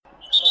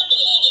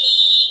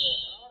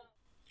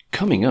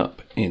Coming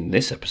up in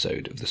this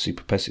episode of the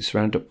Super Pessis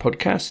Roundup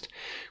podcast,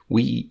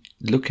 we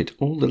look at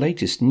all the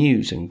latest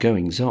news and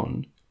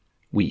goings-on.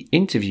 We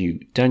interview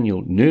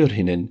Daniel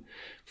Nurhinen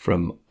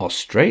from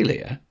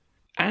Australia,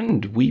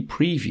 and we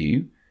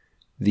preview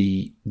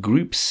the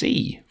Group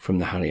C from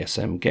the Harry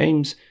SM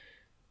Games.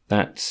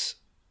 That's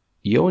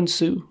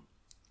Joensuu,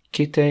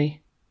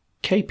 Kitay,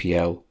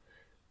 KPL,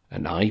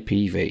 and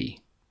IPV.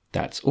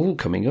 That's all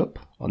coming up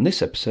on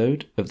this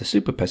episode of the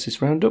Super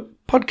Pessis Roundup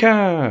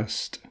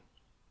podcast.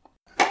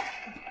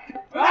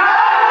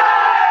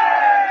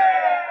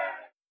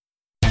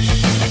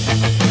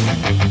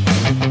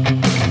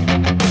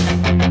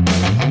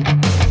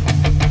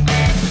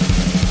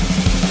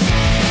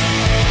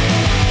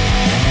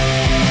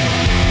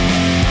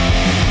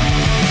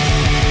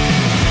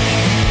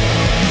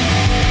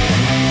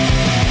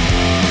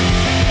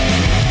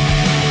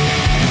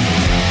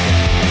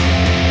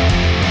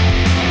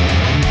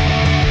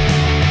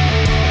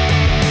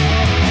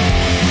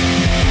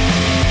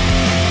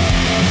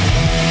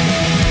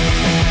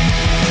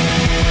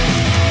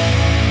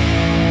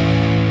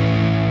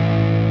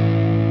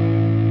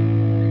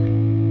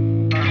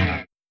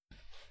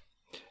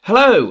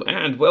 Hello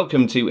and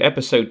welcome to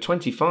episode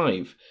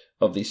 25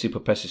 of the Super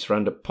Pessis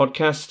Roundup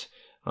podcast.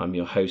 I'm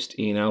your host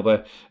Ian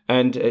Alba,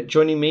 and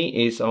joining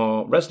me is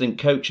our resident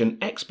coach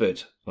and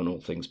expert on all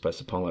things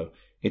PES Apollo.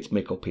 It's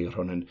Mikko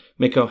Piironen.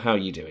 Mikko, how are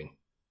you doing?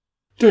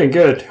 Doing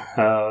good.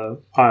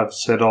 I've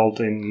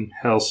settled in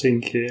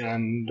Helsinki,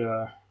 and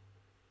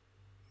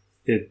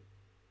it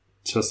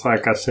just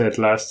like I said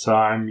last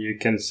time, you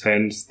can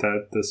sense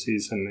that the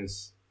season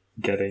is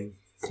getting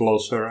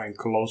closer and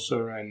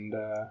closer, and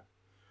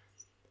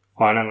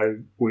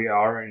finally, we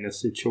are in a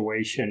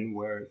situation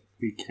where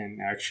we can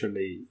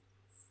actually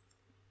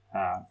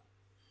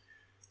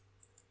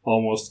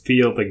almost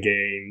feel the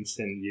games,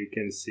 and you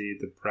can see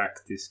the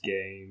practice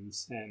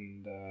games,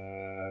 and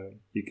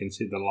you can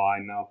see the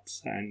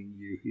lineups, and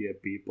you hear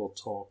people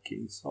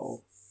talking.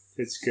 So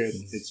it's good.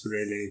 It's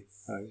really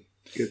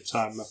a good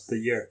time of the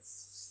year.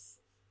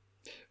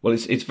 Well,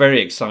 it's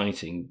very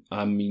exciting.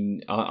 I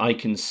mean, I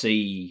can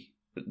see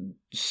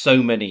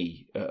so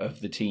many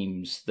of the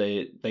teams,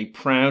 they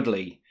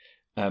proudly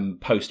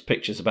post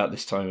pictures about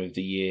this time of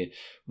the year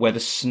where the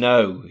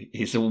snow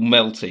is all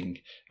melting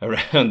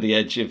around the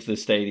edge of the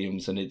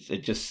stadiums, and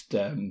it just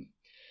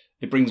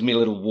it brings me a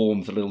little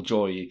warmth, a little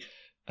joy,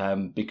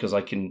 because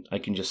I can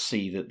just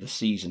see that the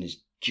season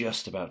is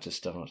just about to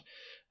start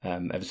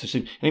ever so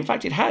soon. And in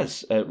fact, it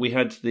has. We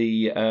had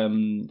the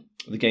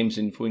games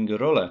in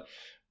Fuengirola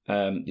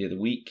the other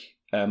week,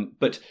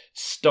 but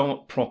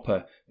start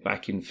proper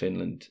back in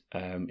Finland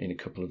in a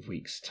couple of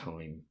weeks'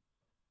 time.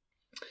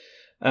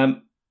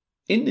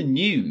 In the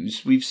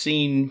news, we've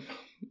seen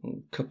a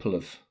couple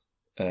of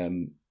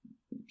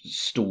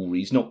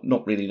stories,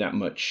 not really that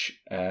much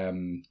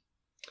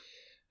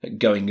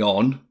going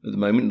on at the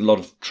moment, a lot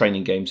of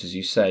training games, as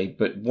you say,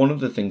 but one of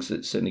the things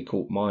that certainly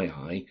caught my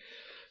eye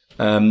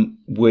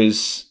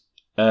was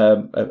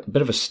a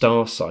bit of a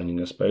star signing,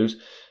 I suppose.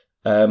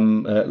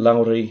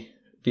 Lauri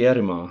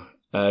Viermaa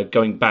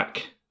going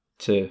back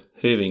to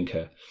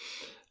Hyvinkää.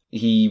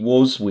 He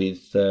was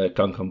with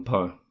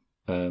Kankaanpää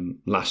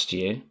last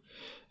year,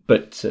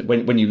 but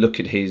when you look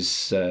at his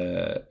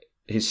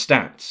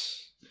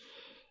stats,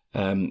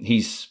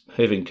 he's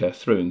Hyvinkää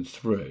through and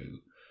through.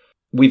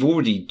 We've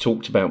already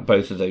talked about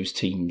both of those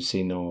teams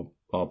in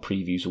our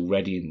previews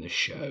already in the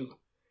show,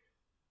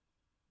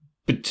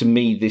 but to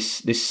me,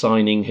 this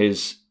signing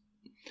has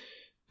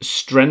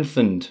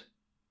strengthened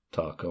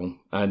Tarkon,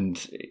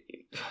 and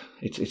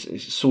it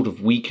sort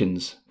of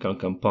weakens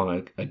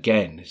Kankaanpää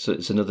again. So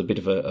it's another bit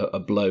of a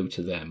blow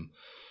to them.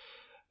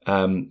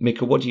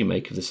 Mikko, what do you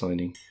make of the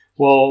signing?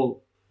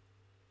 Well,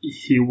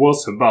 he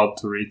was about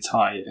to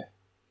retire.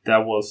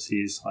 That was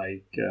his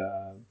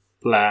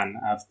plan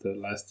after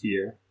last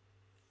year.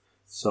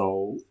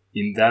 So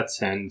in that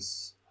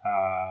sense,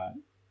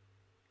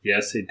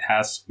 yes, it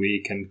has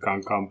weakened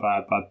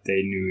Kankaanpää, but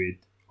they knew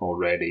it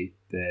already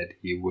that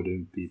he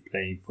wouldn't be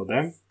playing for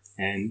them.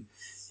 And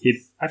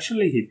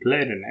he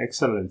played an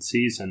excellent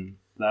season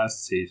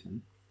last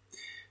season,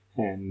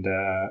 and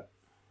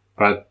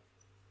but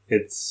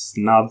it's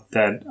not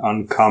that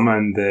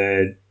uncommon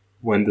that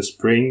when the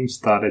spring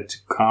started to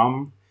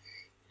come,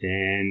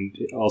 and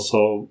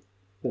also,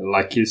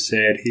 like you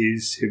said,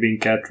 he's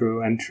Hyvinkää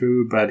through and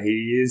through, but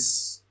he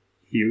is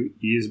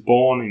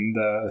born in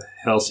the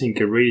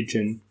Helsinki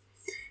region,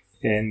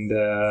 and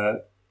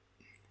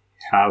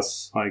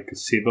has like a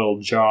civil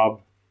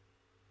job,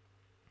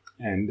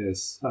 and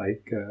is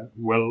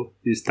well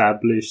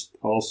established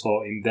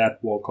also in that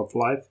walk of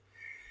life.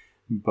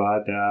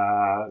 But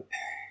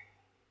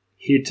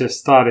he just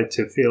started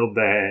to feel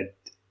that,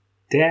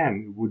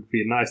 damn, it would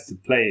be nice to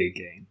play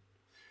again.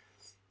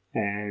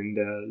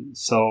 And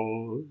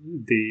so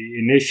the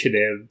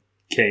initiative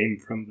came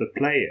from the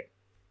player,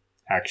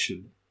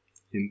 actually,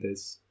 in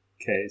this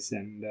case.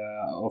 And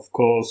of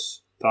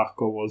course,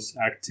 Tarko was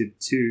active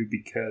too,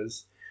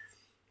 because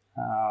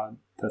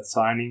that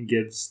signing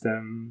gives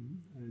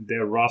them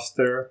their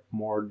roster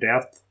more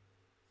depth.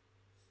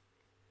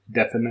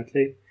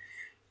 definitely.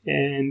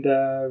 And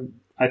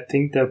I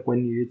think that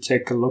when you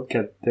take a look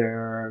at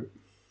their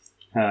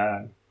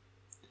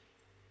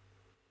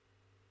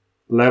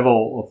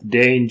level of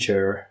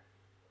danger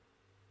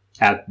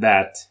at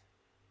that,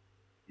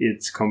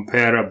 it's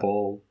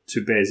comparable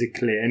to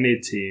basically any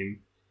team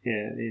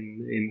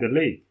in the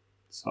league.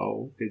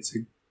 So it's a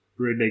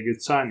really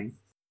good signing.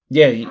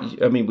 Yeah,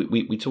 I mean,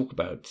 we talk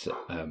about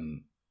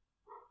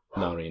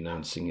Mauri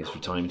announcing his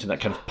retirement and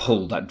that kind of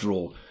pull, that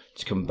draw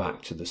to come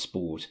back to the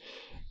sport.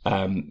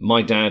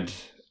 My dad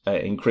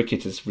in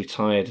cricket has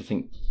retired, I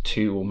think,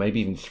 2 or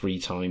maybe even 3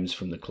 times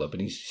from the club,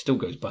 and he still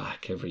goes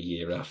back every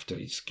year after.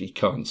 He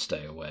can't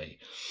stay away.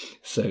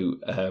 So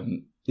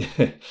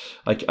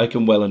I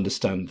can well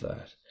understand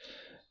that.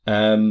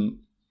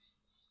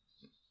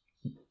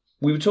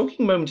 We were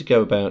talking a moment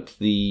ago about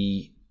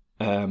the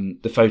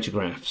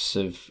photographs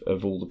of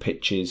all the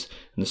pitches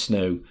and the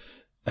snow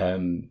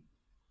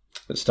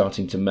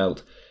starting to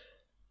melt.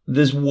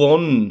 There's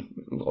one,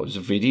 well, it was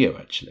a video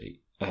actually,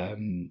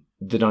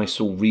 that I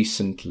saw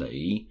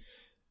recently,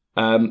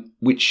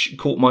 which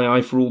caught my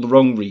eye for all the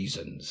wrong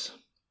reasons,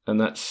 and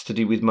that's to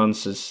do with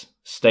Mansa's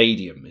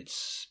stadium.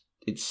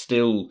 It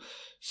still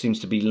seems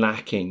to be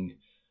lacking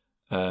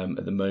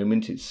at the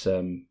moment. It's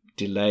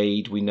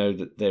delayed. We know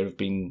that there have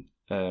been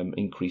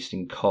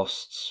increasing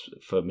costs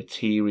for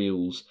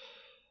materials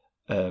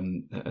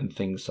and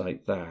things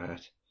like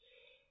that.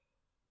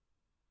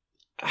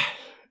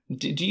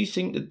 Do you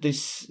think that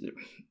this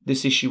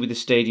issue with the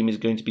stadium is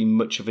going to be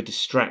much of a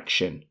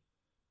distraction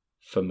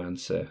for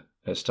Mansa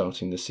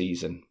starting the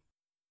season?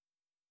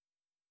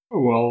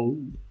 Well,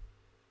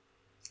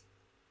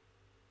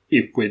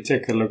 if we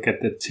take a look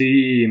at the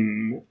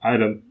team, I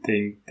don't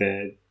think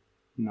that,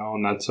 no,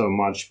 not so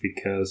much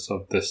because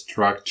of the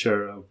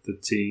structure of the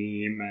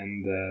team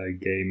and the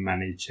game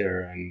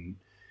manager, and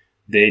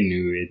they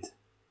knew it.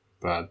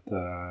 But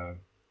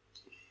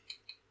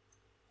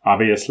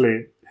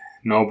obviously,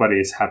 nobody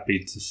is happy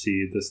to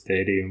see the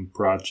stadium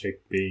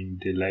project being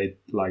delayed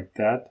like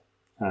that,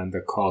 and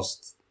the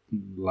cost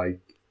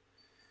like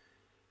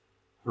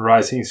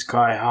rising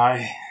sky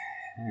high.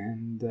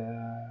 And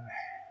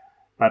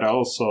but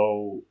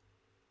also,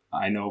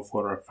 I know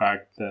for a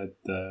fact that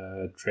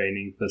the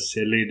training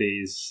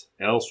facilities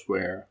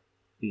elsewhere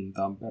in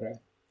Tampere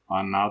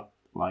are not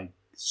like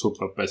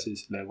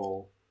Superpesis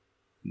level,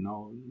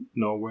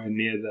 nowhere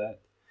near that.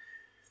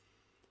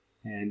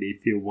 And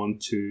if you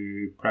want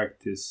to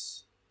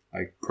practice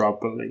like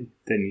properly,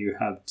 then you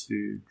have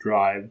to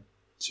drive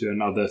to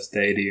another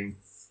stadium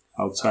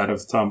outside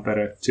of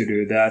Tampere to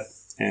do that,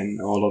 and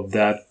all of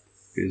that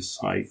is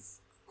like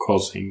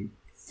causing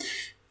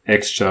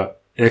extra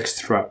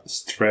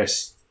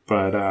stress.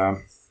 But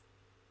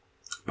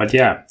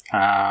yeah,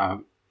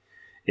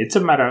 it's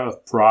a matter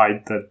of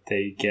pride that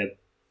they get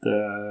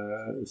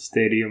the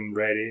stadium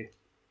ready.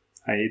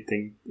 I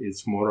think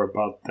it's more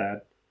about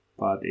that,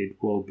 but it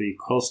will be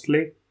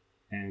costly,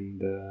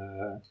 and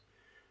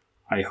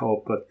I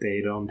hope that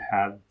they don't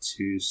have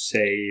to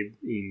save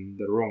in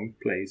the wrong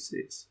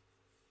places.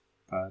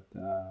 But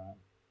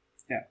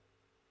yeah.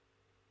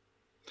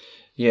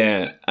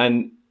 Yeah,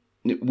 and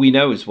we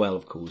know as well,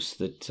 of course,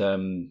 that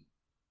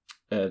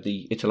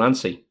the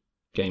Italansi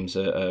games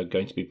are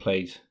going to be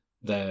played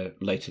there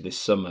later this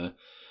summer.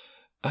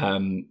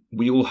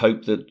 We all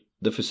hope that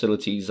the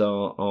facilities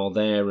are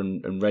there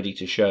and ready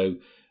to show,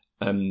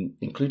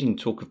 including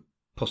talk of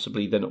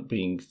possibly there not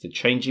being the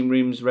changing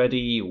rooms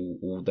ready,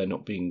 or there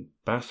not being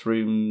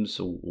bathrooms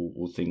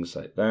or things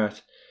like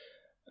that.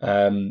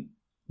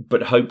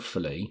 But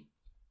hopefully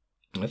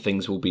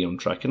things will be on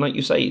track. And like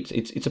you say,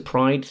 it's a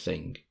pride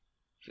thing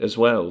as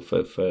well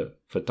for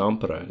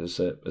Tampere as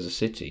a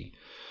city.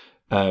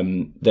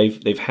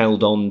 They've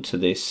held on to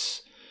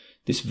this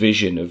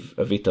vision of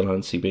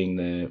Italansi being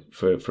there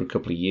for a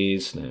couple of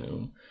years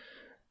now.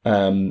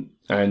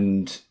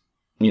 And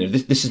you know,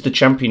 this is the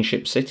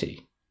championship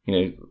city. You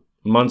know,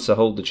 Mansa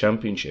hold the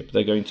championship.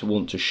 They're going to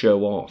want to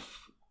show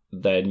off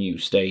their new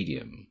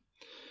stadium.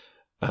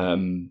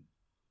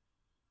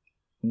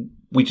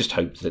 We just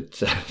hope that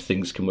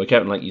things can work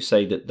out, and like you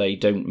say, that they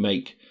don't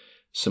make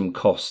some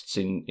costs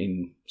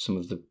in some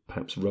of the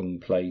perhaps wrong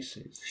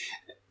places.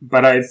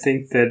 But I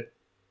think that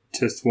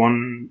just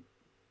one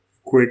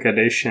quick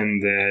addition,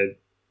 that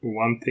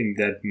one thing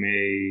that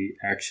may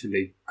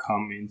actually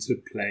come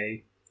into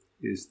play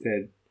is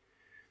that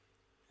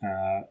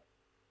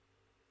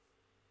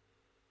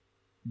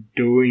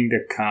doing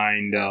the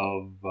kind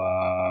of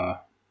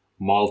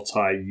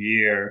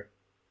multi-year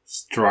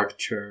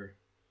structure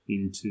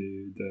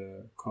into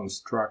the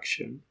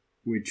construction,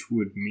 which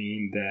would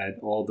mean that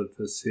all the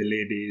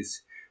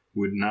facilities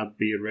would not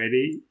be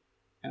ready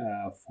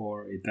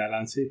for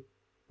Italansi,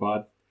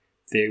 but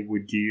they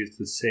would use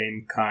the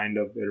same kind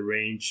of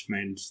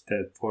arrangements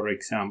that, for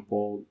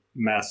example,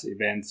 mass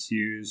events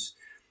use,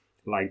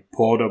 like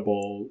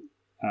portable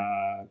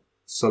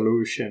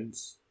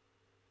solutions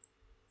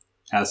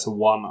as a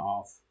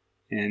one-off,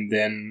 and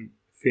then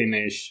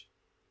finish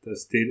the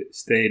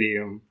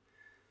stadium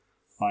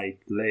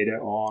like later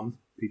on,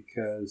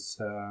 because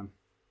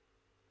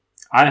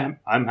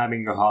I'm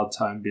having a hard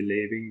time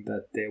believing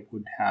that they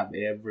would have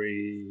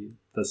every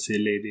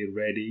facility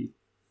ready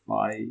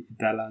by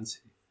Italansi.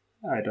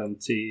 I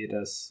don't see it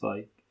as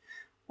like,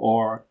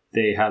 or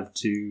they have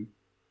to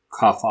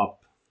cough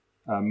up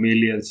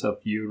millions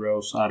of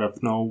euros out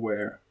of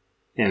nowhere,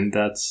 and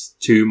that's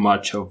too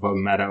much of a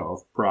matter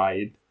of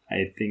pride.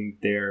 I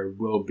think there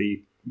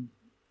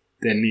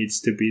needs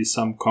to be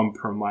some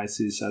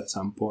compromises at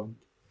some point.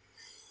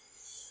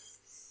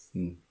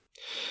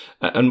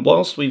 And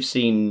whilst we've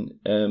seen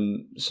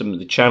some of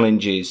the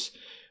challenges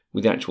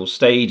with the actual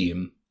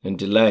stadium and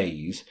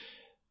delays,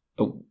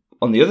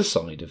 on the other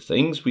side of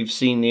things, we've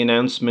seen the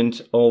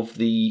announcement of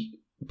the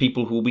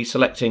people who will be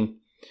selecting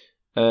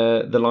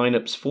the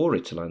lineups for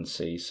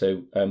Italansi.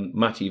 So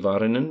Matti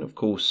Vaarinen, of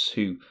course,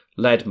 who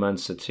led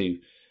Mansa to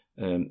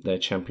their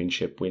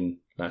championship win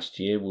last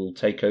year, will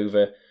take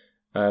over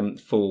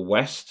for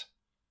West.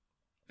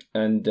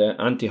 And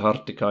Antti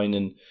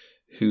Hartikainen,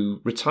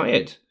 who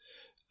retired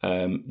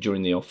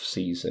during the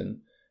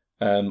off-season,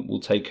 will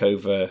take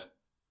over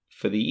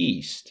for the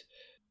East.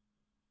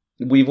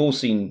 We've all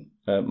seen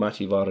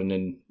Matti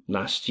Vaarinen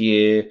last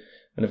year,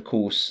 and of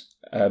course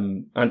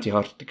Antti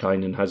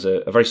Hartikainen has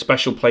a very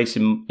special place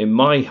in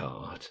my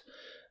heart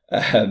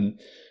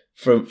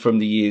from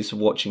the years of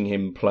watching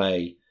him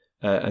play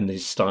and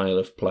his style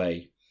of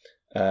play.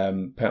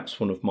 Perhaps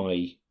one of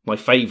my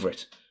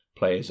favourite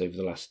players over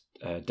the last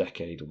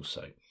decade or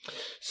so.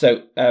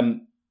 So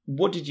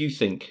what did you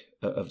think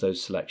of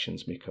those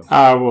selections, Mikko?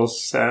 I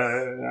was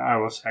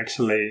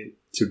actually,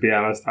 to be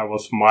honest, I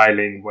was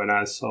smiling when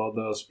I saw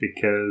those,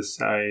 because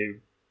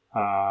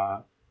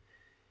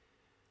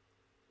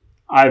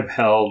I've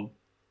held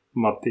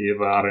Matti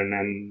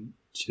Vaarinen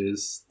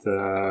just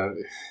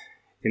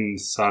in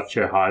such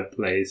a high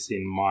place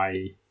in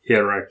my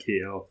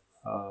hierarchy of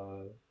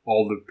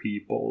all the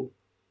people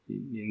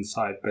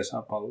inside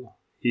Pesäpallo.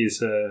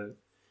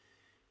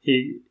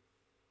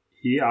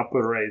 He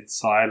operates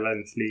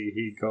silently.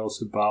 He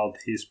goes about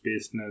his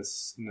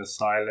business in a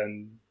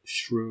silent,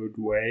 shrewd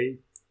way,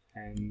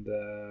 and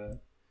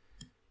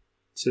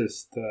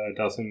just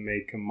doesn't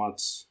make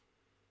much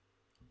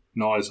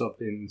noise of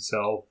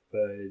himself.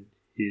 But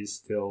he's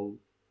still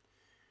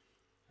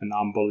an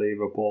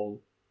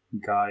unbelievable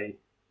guy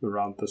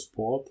around the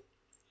sport.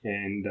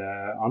 And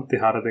Antti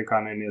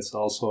Hartikainen is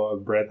also a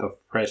breath of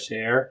fresh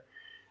air.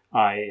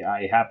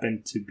 I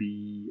happened to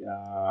be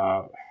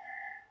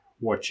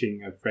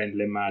watching a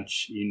friendly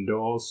match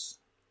indoors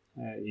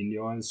in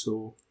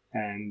Joensuu,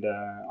 and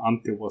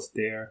Antti was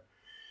there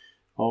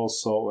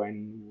also,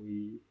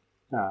 and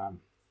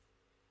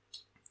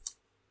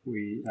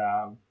we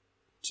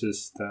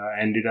just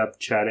ended up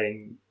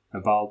chatting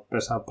about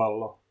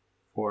Pesäpallo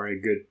for a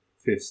good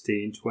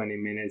 15-20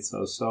 minutes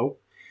or so.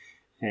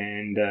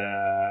 And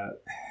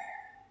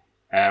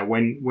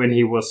when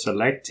he was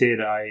selected,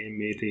 I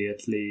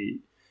immediately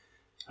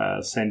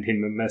sent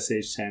him a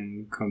message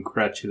and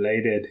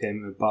congratulated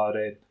him about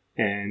it,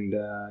 and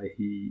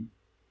he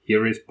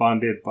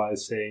responded by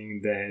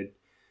saying that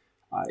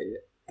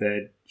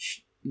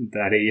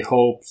he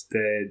hopes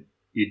that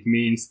it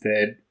means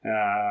that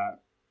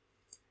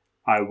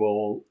I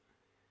will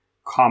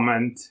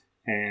comment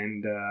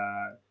and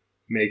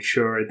make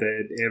sure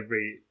that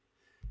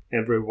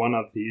every one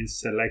of these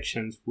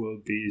selections will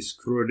be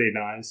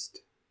scrutinized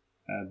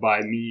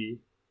by me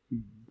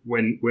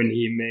when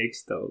he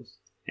makes those.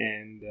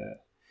 And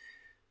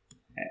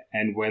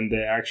when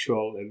the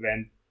actual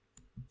event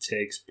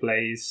takes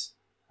place,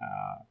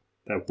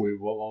 that we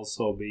will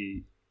also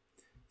be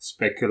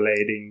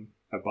speculating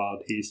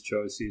about his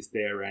choices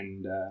there,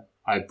 and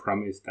I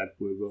promise that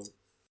we will.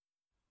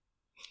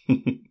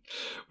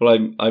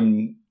 Well,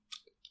 I'm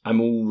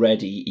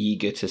already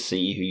eager to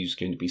see who's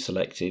going to be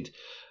selected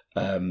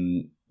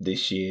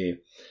this year.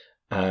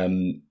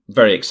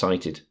 Very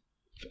excited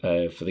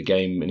for the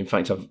game, and in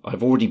fact,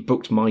 I've already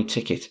booked my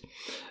ticket.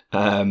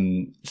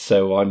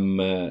 So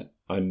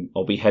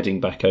I'll be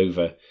heading back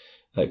over,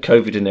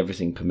 COVID and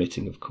everything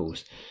permitting, of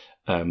course.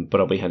 But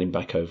I'll be heading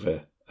back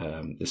over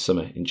this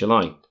summer in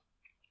July.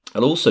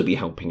 I'll also be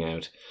helping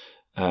out,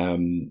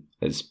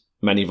 as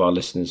many of our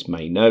listeners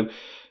may know.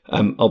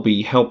 I'll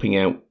be helping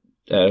out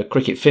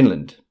Cricket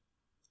Finland,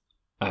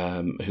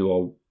 who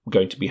are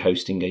going to be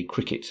hosting a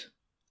cricket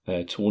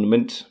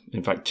tournament.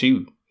 In fact,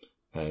 2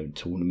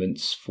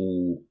 tournaments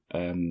for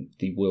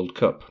the World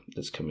Cup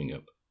that's coming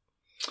up.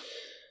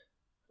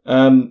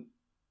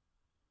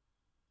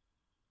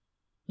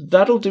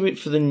 That'll do it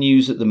for the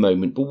news at the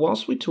moment. But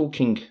whilst we're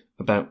talking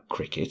about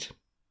cricket,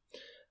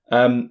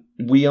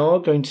 we are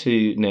going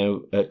to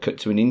now cut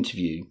to an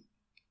interview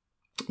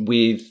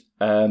with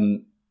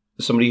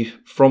somebody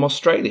from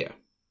Australia,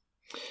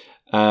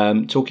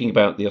 talking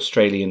about the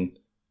Australian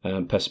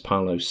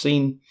Pesäpallo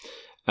scene,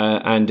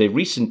 and a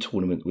recent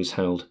tournament was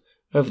held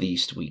over the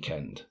Easter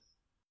weekend.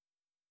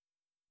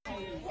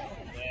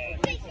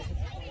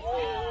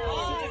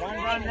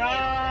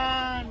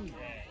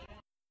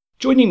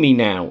 Joining me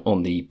now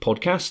on the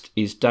podcast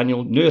is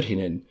Daniel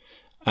Nurhinen,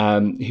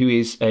 who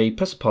is a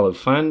Pesäpallo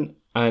fan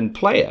and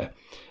player,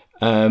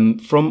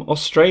 from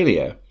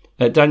Australia.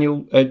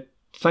 Daniel,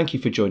 thank you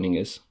for joining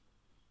us.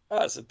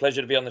 Oh, it's a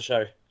pleasure to be on the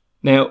show.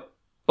 Now,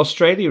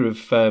 Australia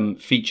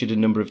have featured a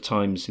number of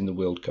times in the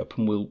World Cup,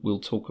 and we'll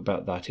talk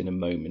about that in a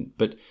moment.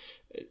 But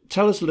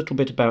tell us a little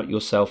bit about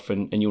yourself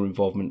and your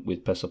involvement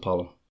with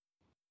Pesapalo.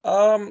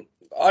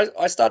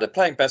 I started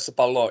playing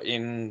Pesapalo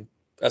in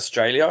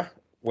Australia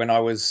when I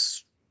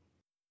was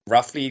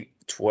roughly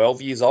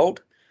 12 years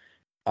old.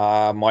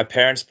 My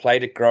parents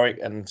played it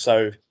growing, and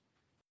so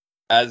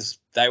as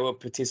they were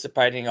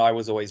participating, I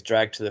was always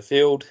dragged to the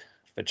field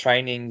for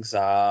trainings,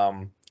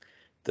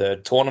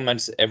 the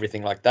tournaments,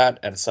 everything like that.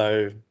 And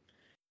so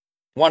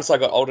once I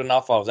got old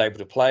enough, I was able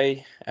to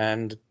play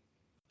and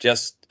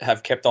just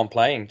have kept on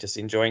playing, just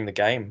enjoying the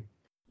game.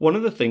 One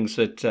of the things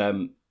that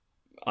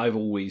I've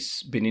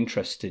always been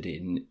interested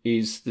in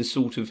is the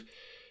sort of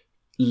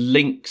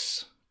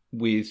links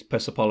with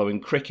Pesapalo in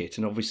cricket.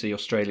 And obviously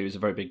Australia is a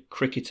very big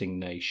cricketing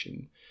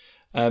nation.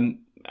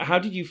 How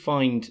did you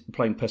find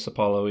playing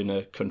Pesapalo in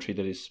a country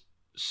that is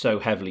so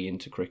heavily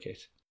into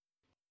cricket?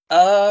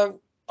 I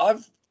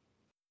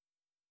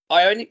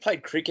only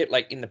played cricket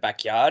like in the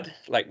backyard,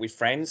 like with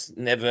friends.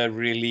 Never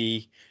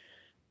really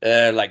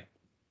like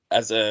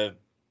as a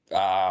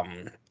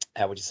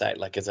how would you say it?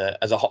 Like it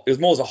was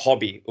more as a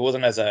hobby. It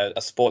wasn't as a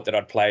sport that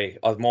I'd play.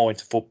 I was more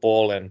into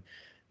football and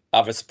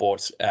other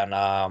sports. And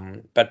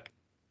but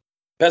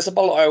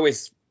Pesapalo, I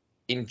always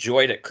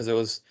enjoyed it because it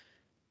was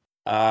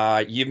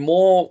you're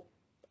more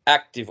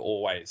active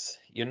always.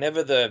 You're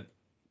never that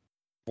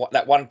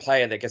one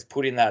player that gets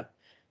put in that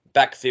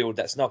backfield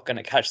that's not going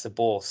to catch the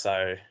ball.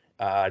 So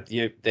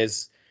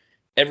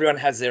everyone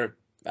has their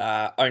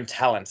own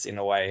talents in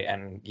a way,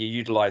 and you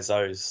utilize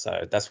those.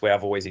 So that's where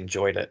I've always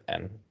enjoyed it.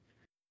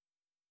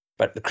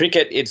 But the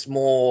cricket, it's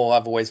more,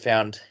 I've always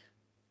found.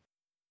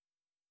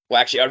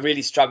 Well, actually, I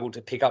really struggled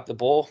to pick up the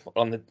ball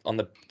on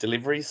the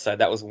deliveries, so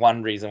that was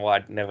one reason why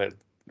I'd never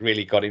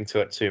really got into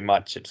it too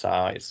much.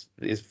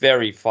 It's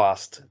very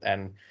fast,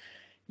 and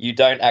you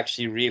don't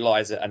actually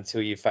realize it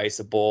until you face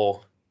a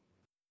ball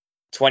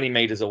 20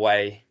 meters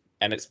away,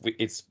 and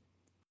it's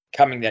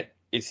coming that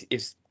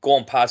it's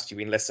gone past you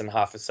in less than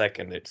half a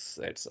second.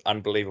 It's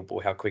unbelievable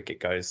how quick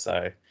it goes.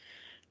 So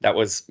that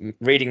was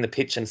reading the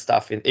pitch and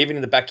stuff. Even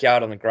in the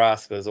backyard on the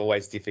grass was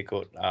always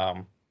difficult.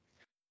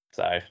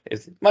 So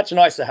it's much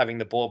nicer having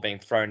the ball being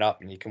thrown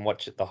up and you can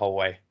watch it the whole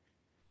way.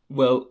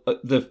 Well,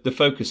 the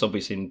focus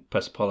obviously in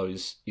Pesapalo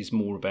is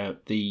more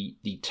about the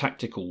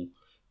tactical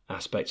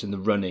aspects and the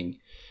running,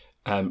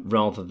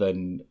 rather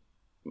than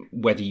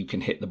whether you can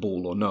hit the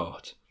ball or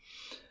not.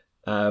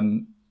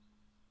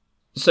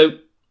 So,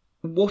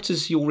 what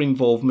is your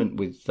involvement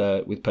with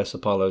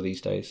Pesapalo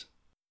these days?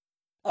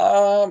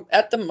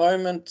 At the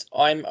moment,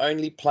 I'm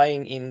only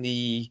playing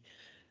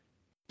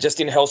just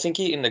in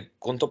Helsinki in the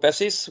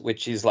Kuntopesis,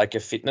 which is like a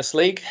fitness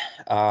league.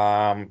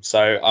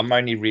 So I'm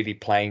only really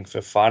playing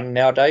for fun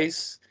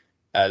nowadays,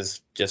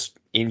 as just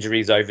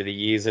injuries over the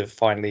years have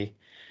finally,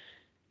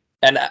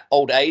 and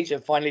old age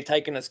have finally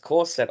taken its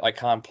course that I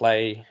can't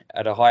play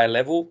at a higher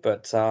level.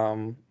 But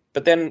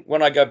then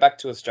when I go back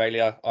to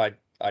Australia, I'd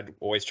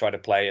always try to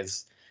play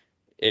as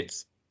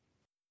it's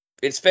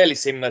fairly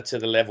similar to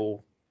the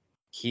level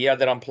here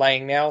that I'm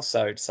playing now.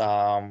 So it's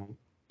fun.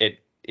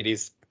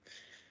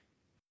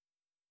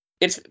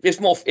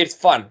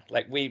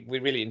 Like we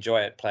really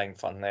enjoy it, playing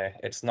fun there.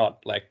 It's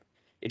not like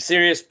it's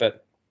serious,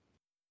 but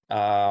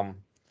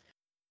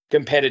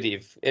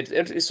competitive.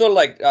 It's sort of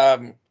like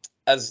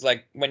as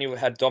like when you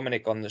had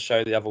Dominic on the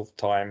show the other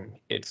time.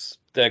 It's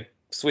the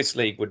Swiss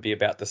league would be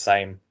about the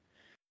same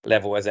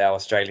level as our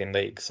Australian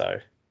league. So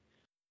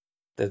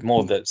there's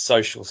more the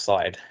social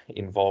side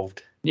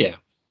involved. Yeah.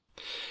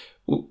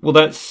 Well,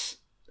 that's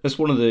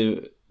one of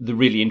the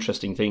really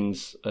interesting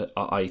things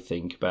I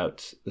think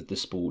about the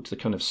sport, the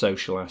kind of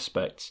social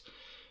aspects.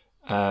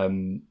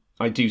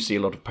 I do see a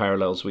lot of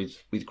parallels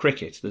with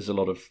cricket. There's a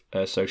lot of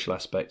social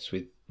aspects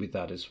with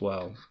that as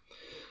well.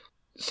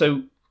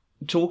 So,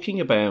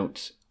 talking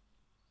about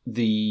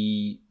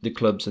the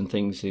clubs and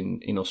things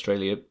in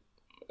Australia,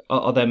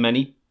 are there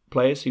many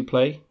players who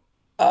play?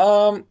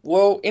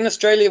 Well, in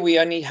Australia, we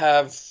only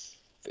have,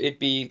 it'd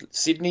be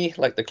Sydney,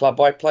 like the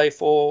club I play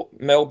for,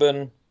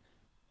 Melbourne,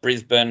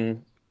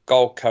 Brisbane,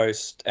 Gold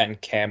Coast, and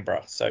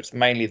Canberra. So it's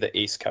mainly the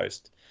East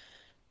Coast.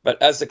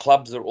 But as the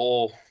clubs are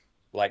all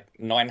like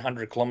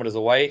 900 kilometers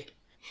away,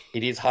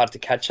 it is hard to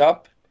catch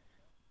up.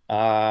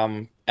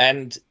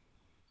 And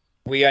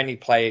we only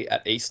play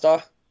at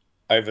Easter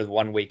over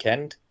one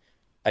weekend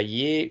a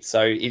year.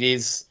 So it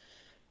is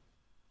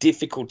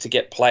difficult to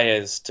get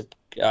players to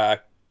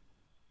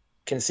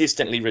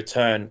consistently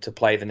return to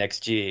play the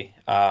next year.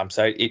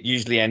 So it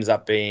usually ends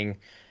up being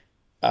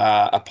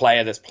a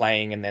player that's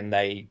playing and then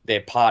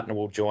their partner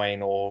will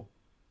join, or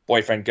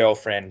boyfriend,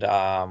 girlfriend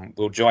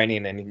will join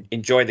in and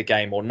enjoy the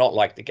game or not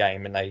like the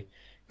game, and they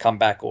come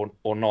back or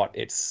not.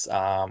 It's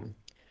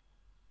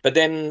but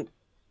then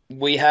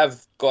we have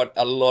got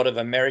a lot of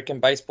American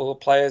baseball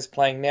players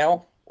playing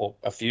now, or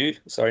a few,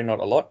 sorry, not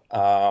a lot.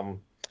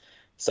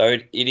 So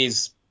it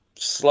is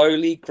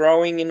slowly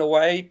growing in a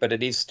way, but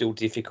it is still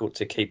difficult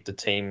to keep the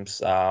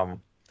teams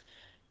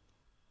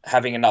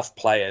having enough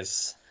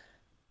players.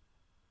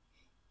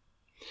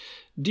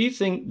 Do you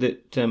think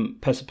that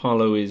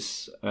Pesapalo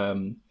is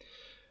an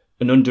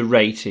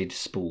underrated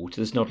sport?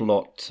 There's not a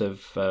lot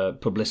of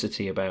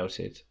publicity about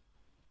it.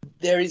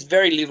 There is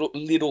very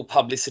little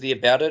publicity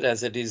about it,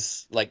 as it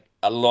is like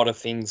a lot of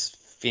things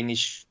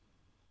Finnish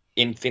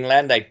in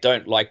Finland. They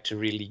don't like to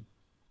really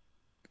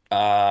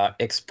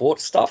export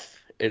stuff.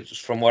 It's,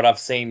 from what I've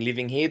seen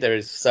living here, there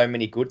is so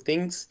many good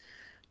things.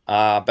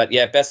 But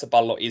yeah,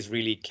 Pesapallo is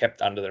really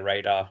kept under the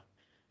radar.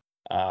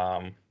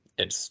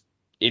 It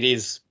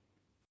is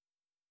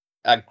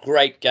a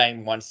great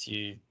game once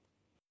you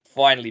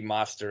finally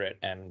master it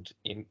and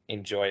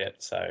enjoy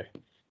it. So.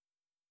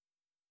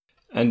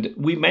 And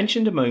we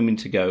mentioned a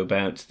moment ago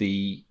about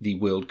the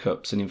World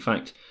Cups, and in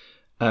fact,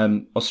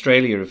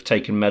 Australia have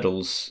taken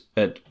medals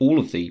at all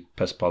of the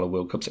Pesapalo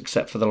World Cups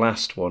except for the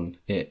last one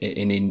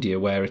in India,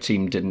 where a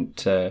team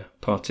didn't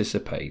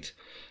participate.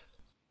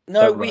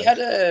 No,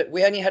 right?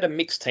 we only had a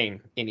mixed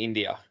team in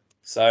India.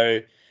 So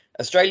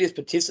Australia's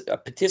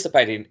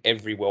participated in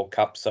every World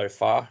Cup so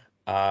far,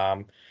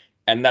 and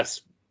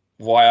that's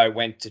why I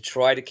went to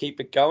try to keep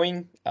it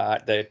going.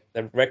 The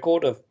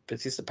record of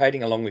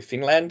participating along with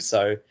Finland.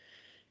 So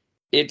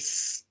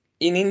it's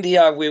in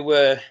India.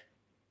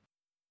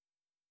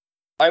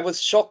 I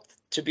was shocked,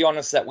 to be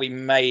honest, that we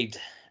made,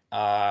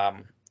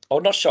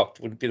 or not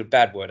shocked would be a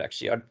bad word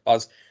actually. I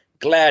was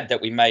glad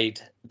that we made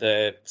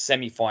the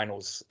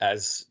semi-finals,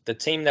 as the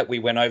team that we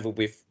went over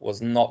with was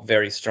not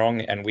very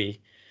strong, and we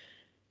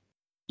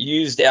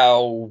used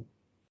our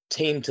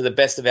team to the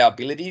best of our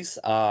abilities.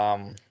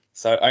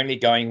 So only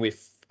going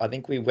with, I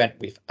think we went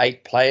with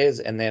 8 players,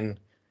 and then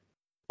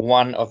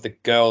one of the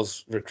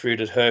girls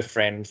recruited her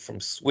friend from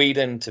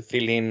Sweden to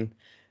fill in.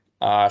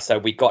 So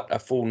we got a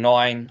full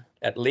 9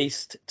 at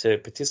least to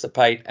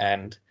participate,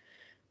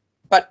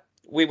 but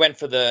we went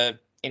for the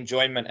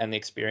enjoyment and the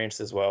experience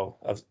as well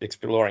of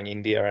exploring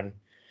India, and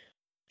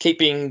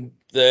keeping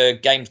the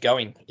games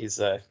going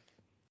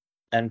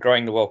and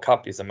growing the World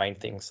Cup is the main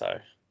thing. So.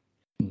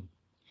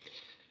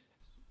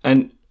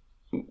 And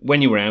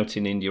when you were out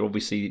in India,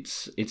 obviously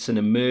it's an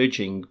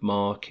emerging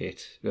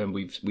market, and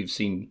we've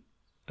seen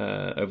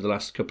over the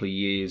last couple of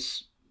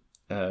years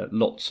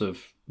lots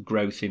of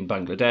growth in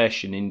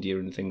Bangladesh and India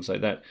and things like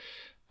that.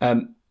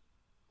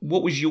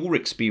 What was your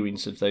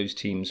experience of those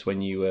teams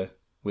when you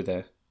were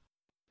there?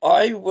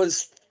 I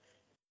was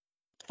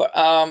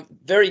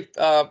very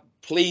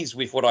pleased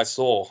with what I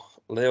saw.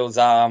 There was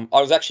I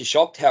was actually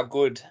shocked how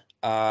good,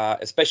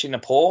 especially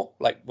Nepal,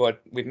 like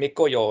what with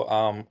Mikko,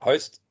 your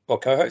host or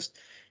co-host,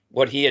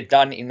 what he had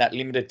done in that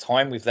limited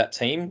time with that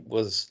team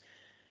was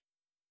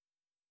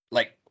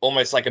like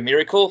almost like a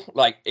miracle.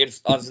 Like I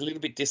was a little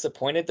bit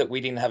disappointed that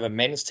we didn't have a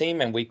men's team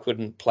and we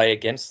couldn't play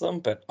against them,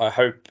 but I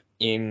hope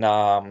in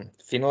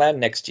Finland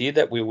next year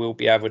that we will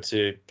be able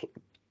to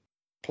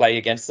play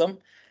against them.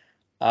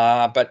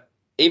 But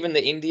even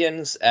the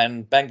Indians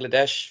and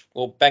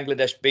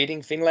Bangladesh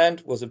beating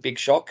Finland was a big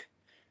shock.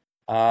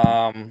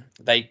 Everyone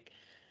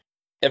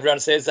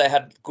says they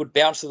had good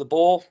bounce of the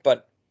ball,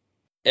 but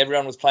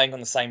everyone was playing on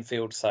the same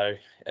field, so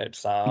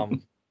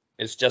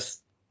it's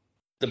just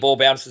the ball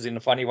bounces in a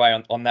funny way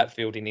on that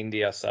field in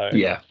India. So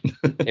yeah,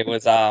 it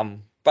was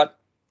but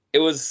it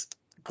was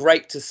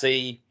great to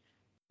see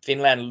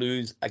Finland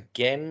lose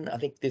again. I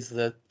think this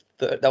is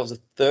that was the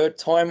third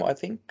time, I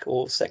think,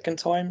 or second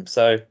time.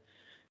 So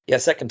yeah,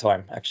 second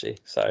time actually.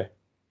 So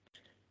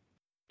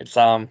it's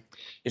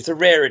a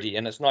rarity,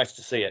 and it's nice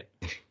to see it.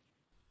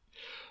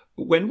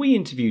 When we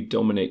interviewed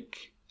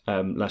Dominic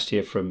last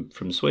year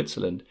from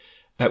Switzerland,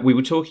 we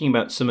were talking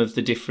about some of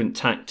the different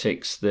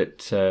tactics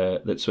that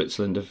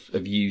Switzerland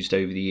have used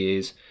over the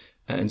years,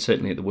 and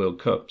certainly at the World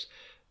Cups.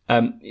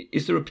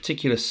 Is there a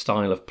particular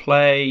style of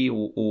play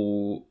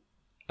or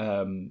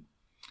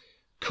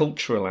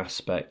cultural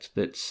aspect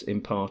that's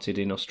imparted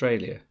in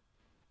Australia?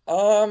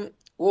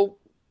 Well,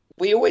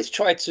 we always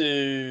try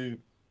to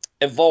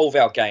evolve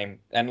our game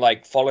and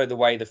like follow the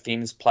way the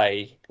Finns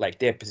play, like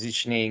their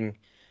positioning,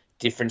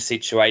 different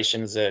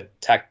situations,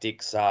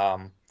 tactics.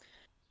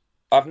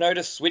 I've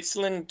noticed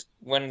Switzerland,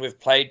 when we've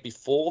played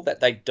before, that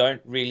they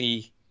don't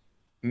really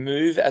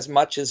move as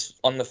much as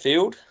on the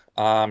field.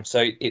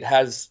 So it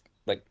has,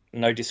 like,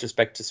 no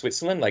disrespect to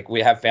Switzerland, like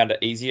we have found it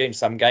easier in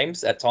some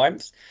games at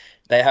times.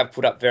 They have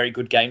put up very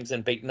good games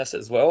and beaten us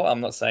as well.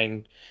 I'm not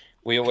saying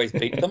we always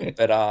beat them,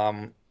 but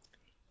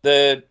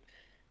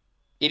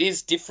it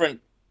is different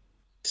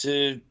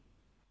to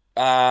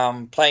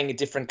playing a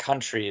different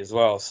country as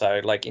well.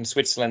 So like in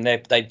Switzerland,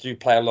 they do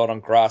play a lot on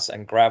grass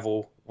and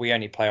gravel. We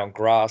only play on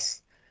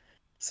grass.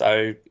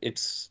 So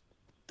it's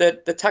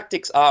the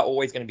tactics are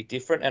always going to be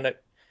different, and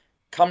it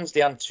comes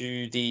down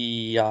to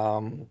the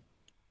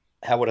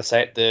how would I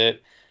say it, the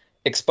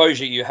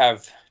exposure you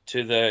have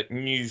to the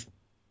new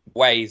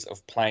ways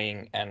of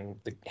playing and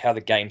how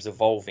the game's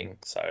evolving.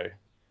 So,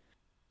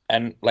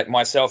 and like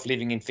myself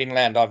living in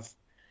Finland, I've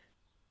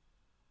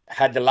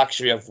had the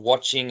luxury of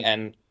watching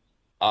and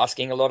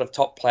asking a lot of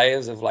top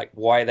players of like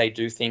why they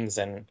do things,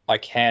 and I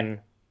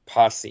can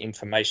pass the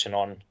information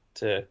on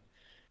to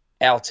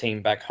our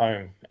team back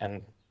home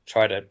and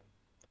try to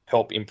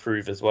help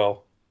improve as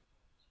well.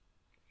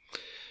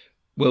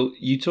 Well,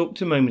 you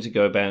talked a moment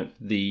ago about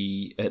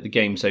the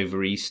games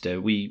over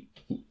Easter. We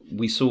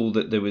saw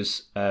that there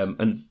was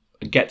a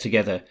get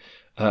together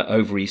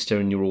over Easter,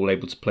 and you were all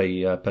able to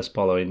play PES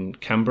Polo in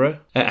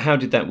Canberra. How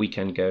did that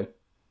weekend go?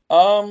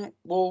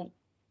 Well,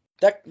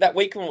 that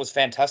weekend was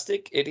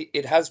fantastic.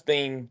 It has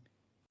been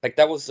like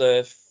that was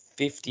the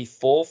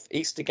 54th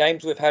Easter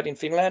Games we've had in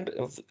Finland.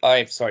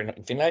 Sorry, not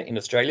in Finland, in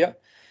Australia.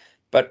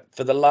 But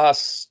for the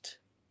last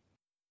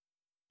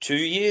 2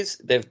 years,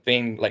 they've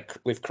been like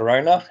with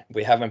Corona,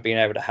 we haven't been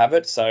able to have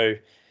it. So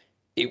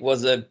it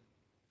was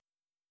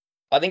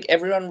I think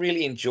everyone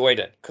really enjoyed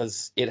it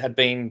because it had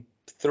been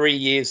 3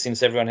 years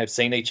since everyone had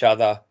seen each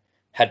other,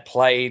 had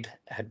played,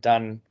 had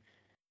done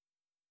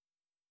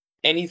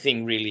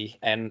anything really.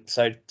 And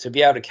so to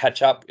be able to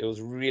catch up, it was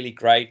really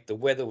great. The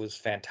weather was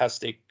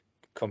fantastic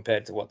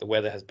compared to what the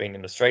weather has been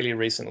in Australia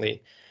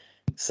recently.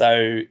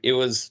 So it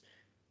was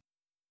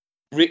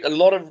a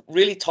lot of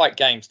really tight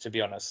games, to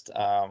be honest.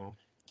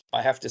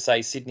 I have to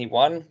say Sydney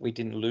won. We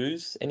didn't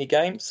lose any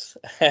games,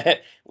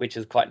 which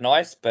is quite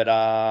nice. But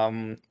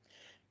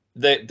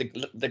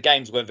the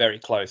games were very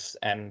close,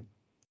 and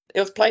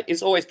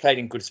it's always played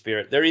in good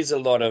spirit. There is a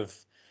lot of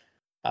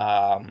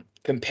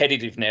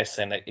competitiveness,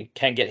 and it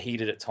can get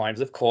heated at times,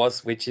 of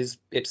course, which is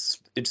it's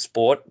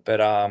sport. But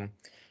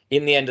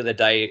in the end of the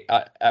day,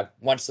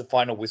 once the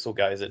final whistle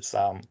goes, it's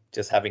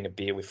just having a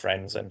beer with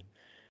friends and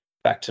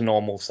back to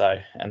normal. So,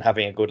 and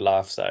having a good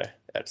laugh. So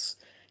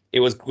it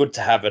was good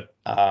to have it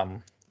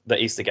the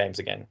Easter Games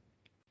again.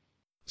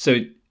 So,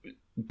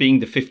 being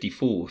the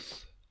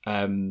 54th,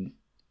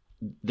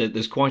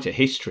 there's quite a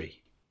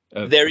history.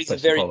 There is a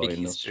very big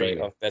history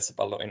of PES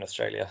Polo in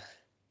Australia.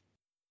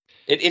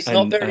 It's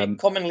not very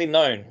commonly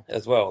known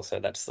as well, so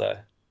that's the...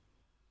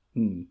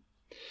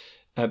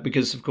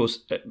 because, of course,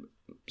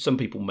 some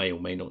people may or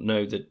may not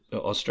know that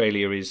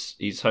Australia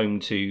is home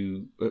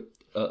to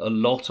a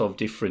lot of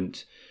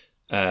different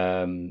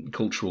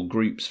cultural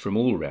groups from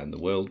all around the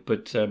world,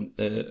 but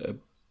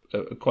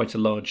quite a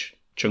large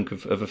chunk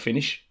of a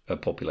Finnish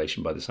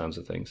population by the sounds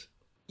of things.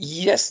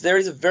 Yes, there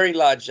is a very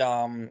large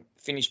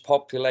Finnish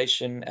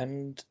population,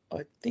 and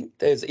I think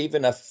there's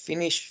even a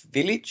Finnish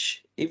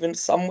village even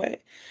somewhere.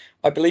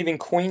 I believe in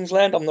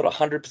Queensland. I'm not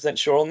 100%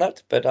 sure on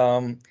that, but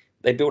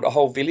they built a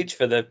whole village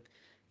for the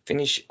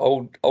Finnish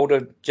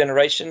older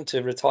generation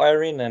to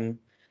retire in.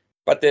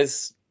 But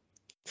there's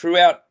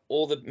throughout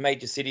all the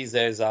major cities,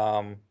 there's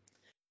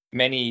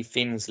many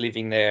Finns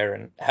living there,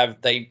 and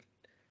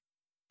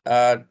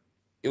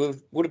it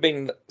would have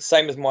been the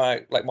same as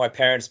my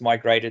parents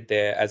migrated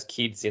there as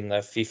kids in the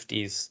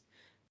 50s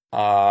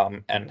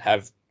and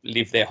have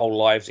lived their whole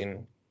lives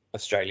in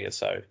Australia.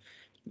 So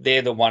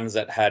they're the ones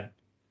that had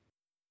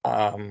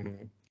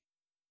had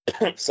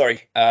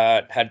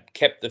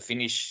kept the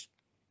Finnish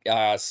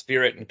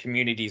spirit and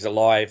communities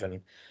alive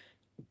and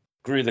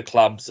grew the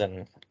clubs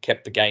and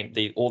kept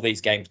all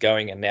these games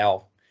going. And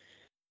now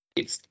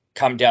it's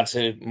come down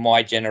to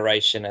my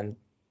generation and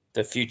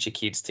the future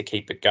kids to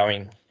keep it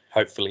going,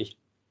 hopefully.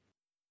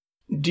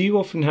 Do you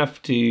often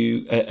have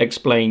to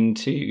explain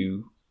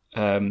to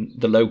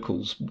the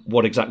locals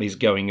what exactly is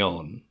going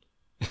on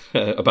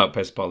about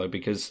PES Polo?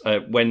 Because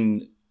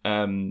when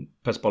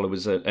PES Polo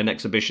was an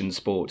exhibition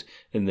sport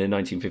in the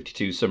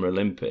 1952 Summer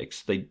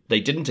Olympics, they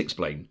didn't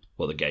explain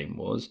what the game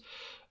was.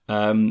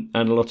 And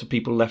a lot of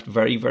people left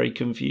very, very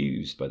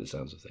confused by the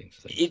sounds of things.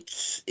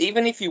 It's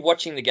even if you're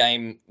watching the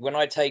game, when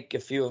I take a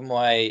few of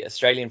my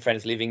Australian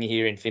friends living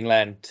here in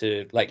Finland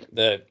to like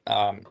the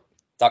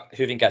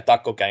Hyvinkää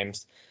Takko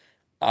games,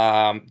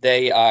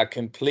 they are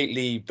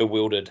completely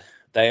bewildered.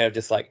 They are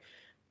just like,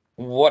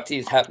 what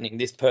is happening?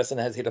 This person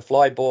has hit a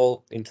fly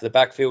ball into the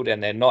backfield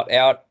and they're not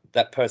out.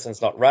 That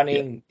person's not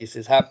running. Yeah. This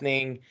is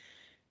happening.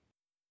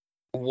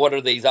 What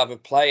are these other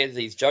players,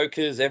 these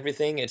jokers,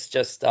 everything? It's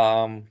just,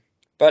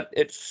 but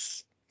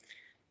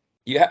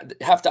you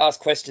have to ask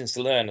questions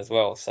to learn as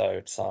well. So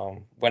it's,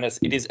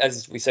 it is,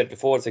 as we said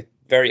before, it's a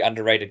very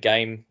underrated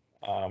game.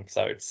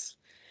 So it's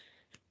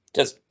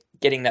just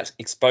getting that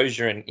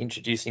exposure and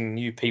introducing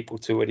new people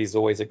to it is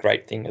always a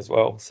great thing as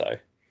well. So,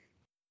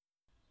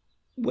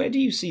 where do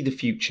you see the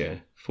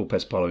future for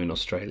PES Polo in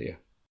Australia?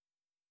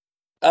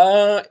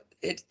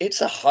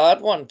 It's a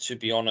hard one, to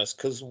be honest,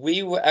 because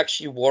we were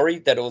actually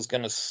worried that it was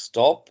going to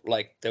stop.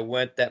 Like there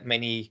weren't that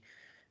many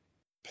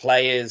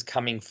players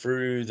coming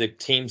through. The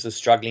teams are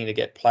struggling to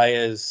get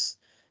players,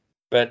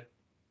 but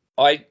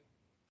I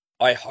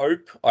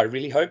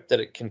really hope that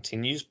it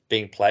continues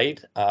being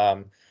played.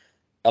 A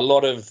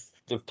lot of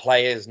the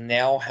players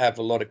now have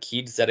a lot of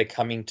kids that are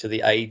coming to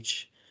the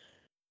age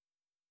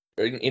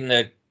in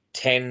the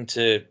 10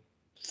 to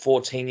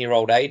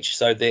 14-year-old age,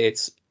 so they're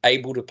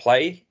able to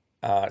play,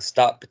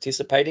 start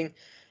participating,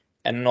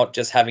 and not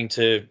just having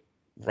to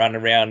run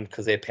around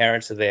because their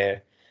parents are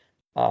there.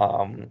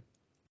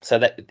 So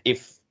that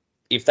if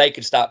they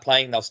could start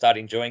playing, they'll start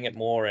enjoying it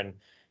more. And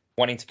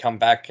wanting to come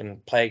back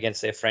and play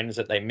against their friends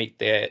that they meet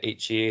there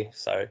each year.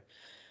 So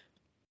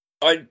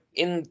I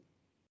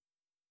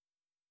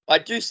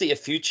do see a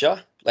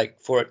future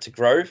for it to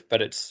grow,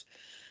 but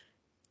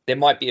there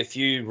might be a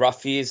few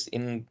rough years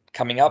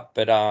coming up,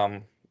 but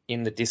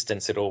in the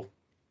distance it'll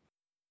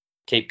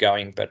keep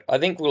going. But I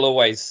think we'll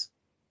always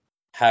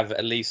have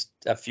at least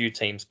a few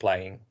teams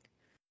playing,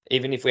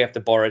 even if we have to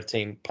borrow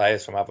team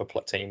players from other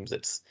teams.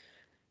 It's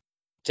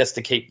just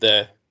to keep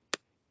the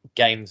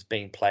games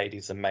being played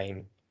is the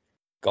main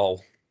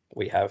goal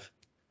we have.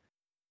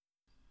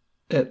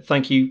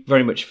 Thank you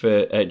very much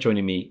for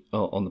joining me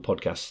on the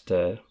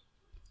podcast,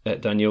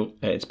 Daniel.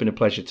 It's been a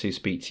pleasure to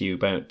speak to you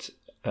about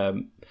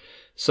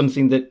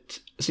something that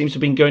seems to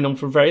have been going on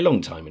for a very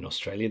long time in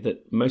Australia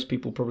that most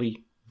people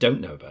probably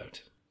don't know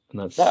about. And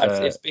that's,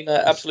 it's been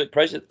an absolute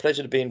pleasure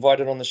to be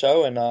invited on the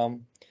show, and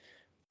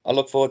I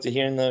look forward to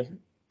hearing the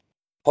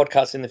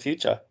podcast in the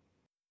future.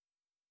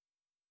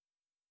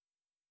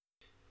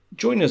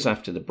 Join us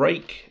after the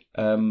break,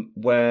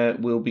 where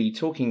we'll be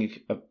talking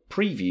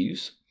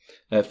previews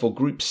for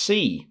Group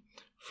C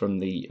from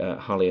the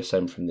Harley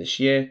SM from this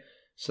year.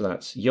 So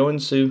that's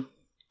Joensuu,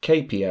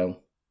 KPL,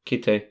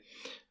 Kitee,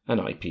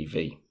 and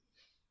IPV.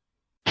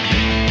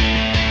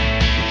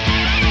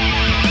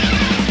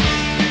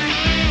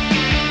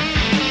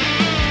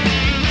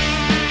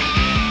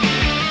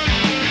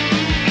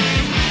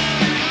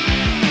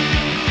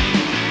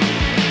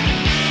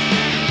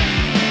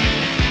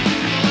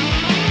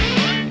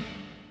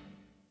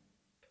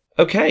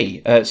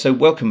 Okay, so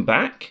welcome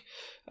back.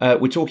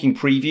 We're talking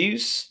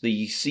previews.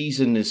 The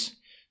season has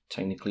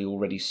technically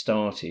already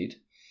started,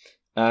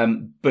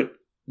 but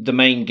the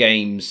main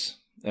games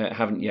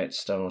haven't yet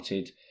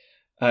started.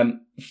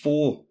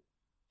 4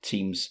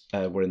 teams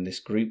were in this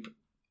group.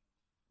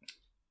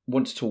 I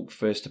want to talk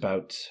first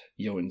about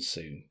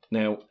Joensuu.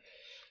 Now,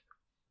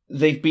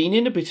 they've been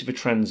in a bit of a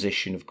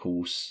transition, of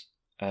course,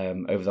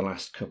 over the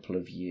last couple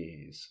of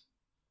years.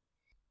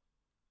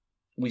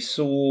 We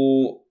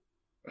saw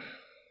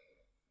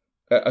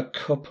a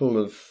couple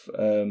of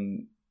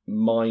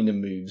minor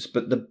moves,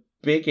 but the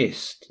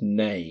biggest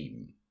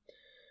name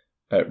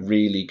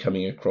really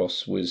coming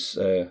across was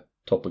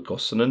Topi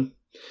Kosonen.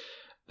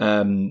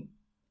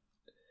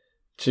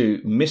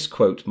 To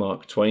misquote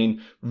Mark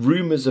Twain,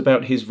 rumours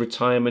about his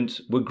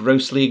retirement were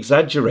grossly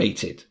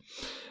exaggerated.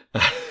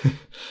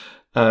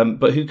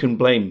 But who can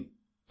blame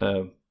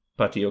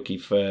Patioki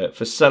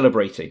for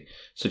celebrating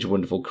such a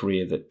wonderful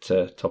career that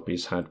Topi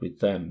has had with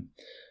them?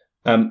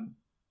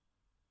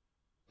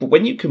 But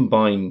when you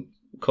combine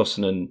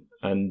Kosonen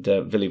and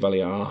Ville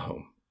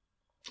Valiaho,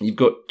 you've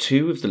got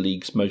 2 of the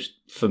league's most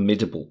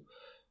formidable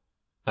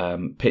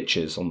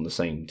pitchers on the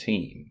same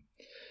team.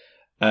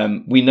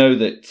 We know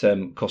that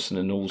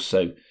Kosonen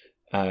also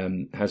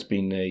has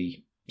been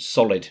a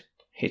solid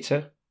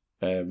hitter,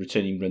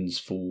 returning runs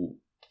for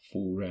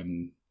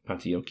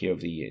Patioki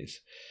over the years,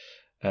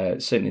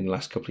 certainly in the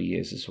last couple of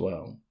years as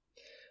well.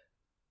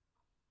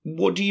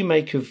 What do you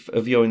make of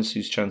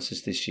Joensuu's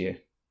chances this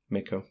year,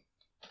 Mikko?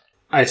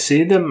 I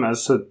see them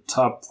as a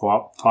top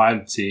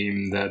 5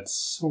 team.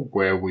 That's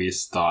where we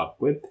start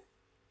with.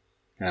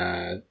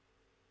 The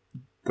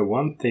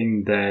one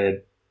thing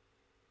that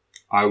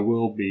I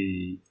will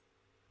be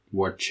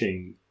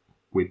watching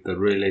with a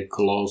really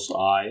close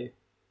eye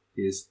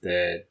is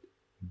that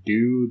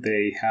do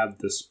they have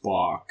the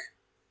spark?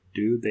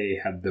 Do they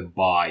have the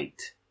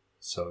bite,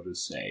 so to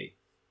say,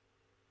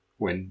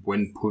 when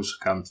push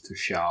comes to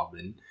shove?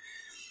 And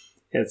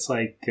it's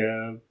like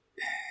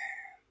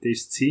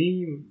this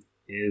team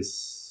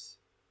is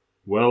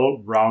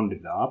well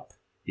rounded up.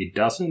 It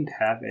doesn't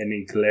have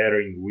any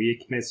glaring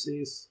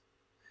weaknesses.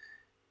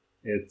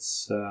 It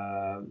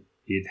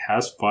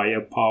has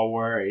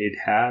firepower. It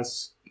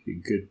has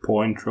good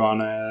point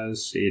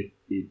runners.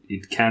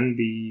 It can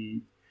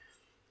be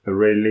a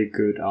really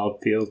good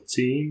outfield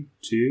team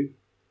too.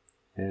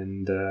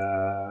 And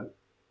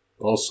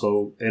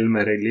also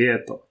Elmeri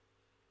Lieto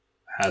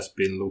has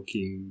been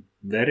looking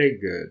very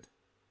good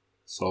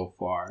so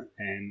far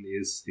and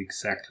is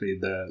exactly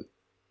the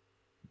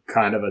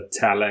kind of a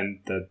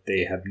talent that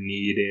they have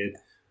needed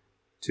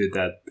to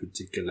that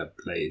particular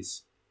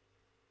place.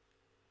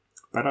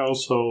 But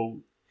also,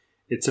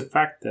 it's a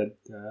fact that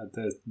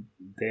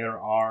there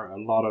are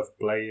a lot of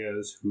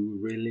players who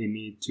really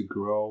need to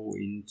grow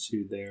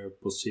into their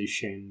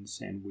positions,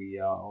 and we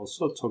are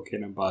also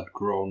talking about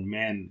grown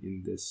men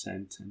in this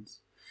sentence.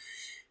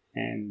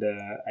 And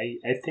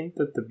I think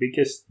that the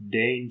biggest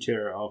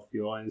danger of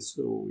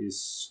Joensuu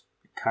is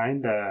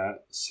kind of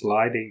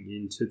sliding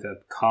into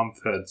that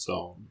comfort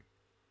zone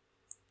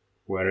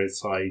where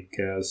it's like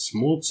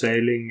smooth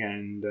sailing,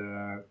 and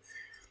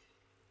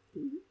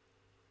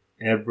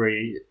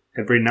every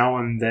now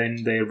and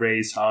then they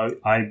raise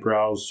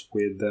eyebrows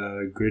with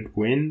a good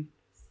win,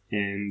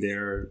 and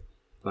they're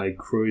like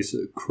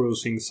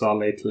cruising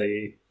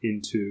solidly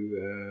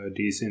into a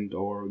decent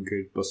or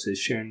good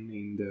position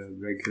in the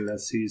regular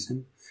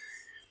season.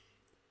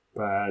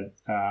 But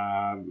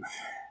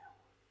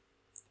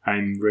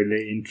I'm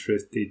really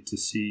interested to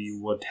see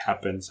what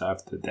happens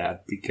after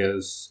that,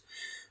 because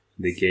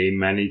the game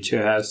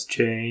manager has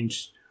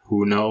changed.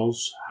 Who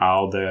knows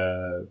how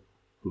the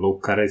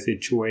Lukkari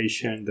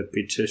situation, the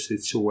pitcher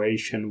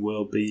situation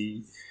will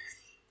be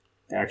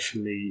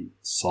actually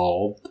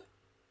solved.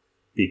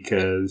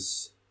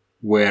 Because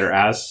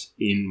whereas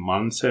in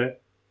Manse,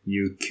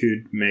 you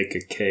could make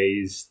a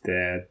case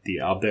that the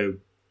other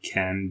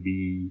can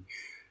be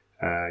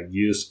a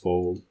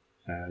useful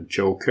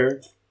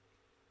joker.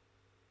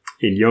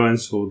 In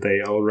Joensuu,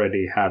 they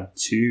already had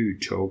 2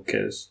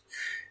 jokers.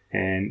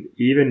 And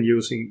even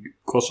using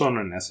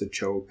Kosonen as a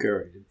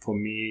joker, for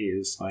me,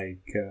 is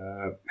like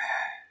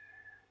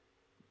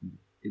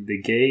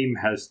the game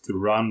has to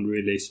run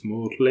really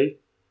smoothly,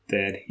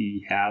 that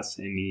he has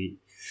any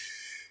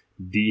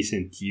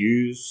decent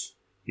use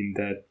in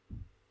that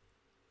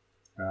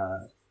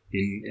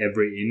in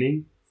every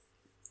inning.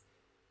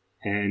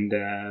 And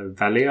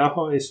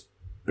Väliaho is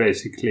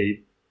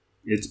basically,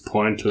 it's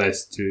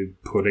pointless to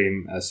put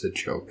him as a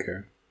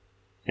joker.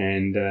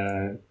 And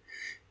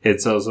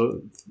it's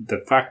also, the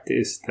fact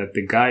is that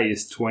the guy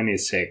is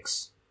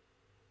 26,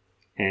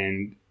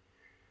 and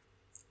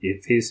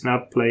if he's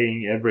not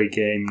playing every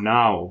game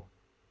now,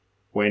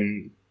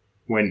 when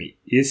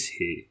is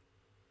he?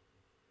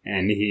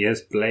 And he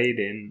has played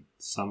in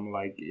some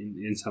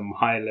in some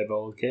high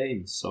level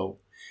games, so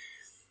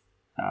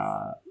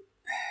I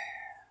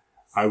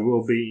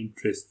will be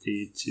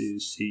interested to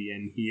see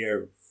and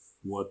hear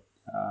what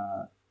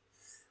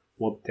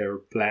their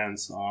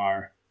plans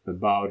are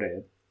about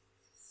it.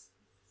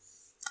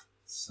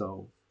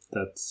 So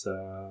that's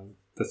a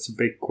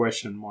big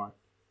question mark.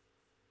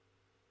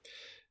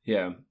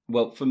 Yeah,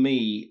 well, for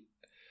me,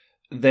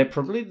 they're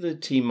probably the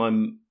team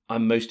I'm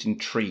most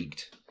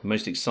intrigued,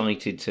 most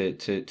excited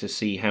to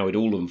see how it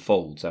all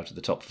unfolds out of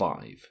the top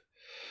 5,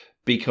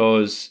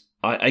 because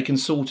I can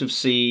sort of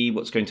see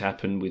what's going to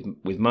happen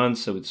with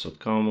Mansa, with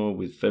Sotkamo,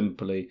 with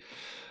Vempoli,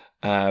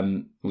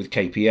 with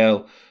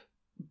KPL.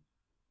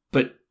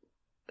 But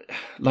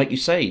like you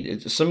say,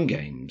 some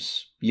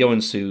games,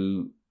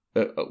 Joensuu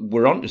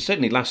were on,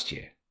 certainly last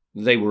year,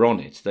 they were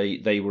on it.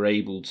 They were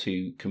able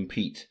to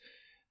compete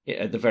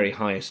at the very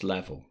highest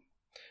level.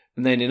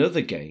 And then in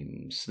other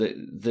games,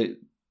 the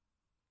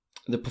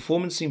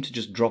performance seemed to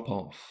just drop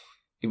off.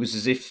 It was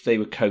as if they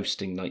were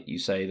coasting, like you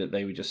say, that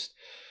they were just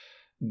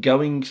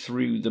going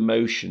through the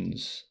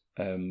motions,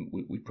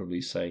 we'd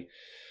probably say.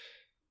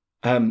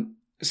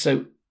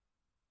 So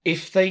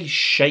if they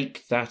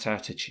shake that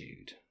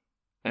attitude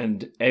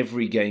and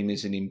every game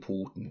is an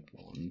important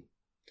one,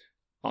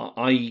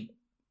 I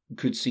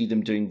could see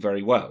them doing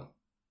very well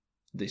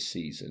this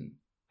season.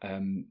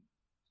 The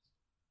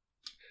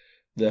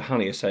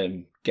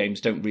Haliasem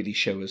games don't really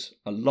show us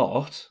a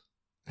lot,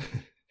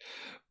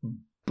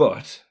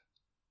 but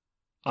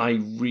I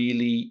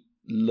really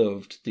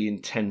loved the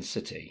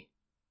intensity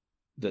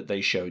that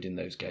they showed in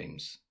those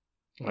games.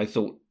 I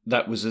thought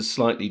that was a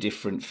slightly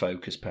different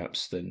focus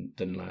perhaps than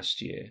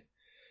last year.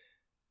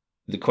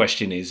 The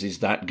question is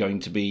that going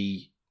to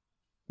be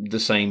the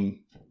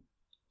same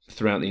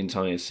throughout the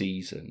entire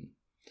season?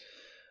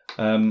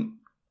 I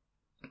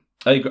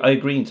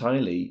agree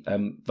entirely.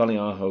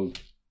 Väliaho,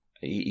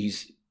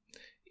 he's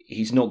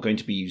not going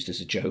to be used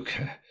as a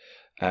joker.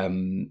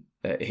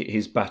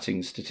 His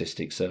batting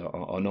statistics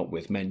are not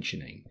worth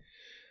mentioning,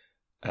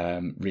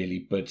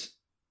 really. But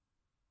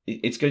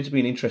it's going to be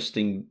an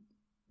interesting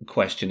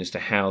question as to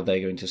how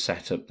they're going to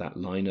set up that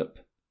lineup.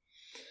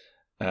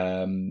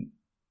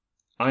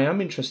 I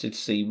am interested to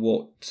see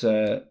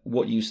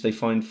what use they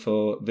find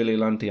for Ville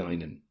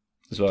Lantiainen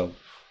as well.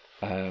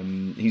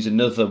 He's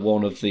another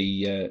one of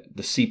the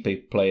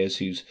Sipe players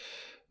who's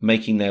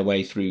making their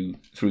way through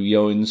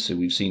Joensuu.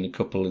 We've seen a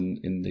couple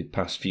in the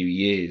past few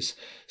years,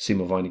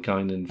 Simo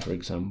Vainikainen, for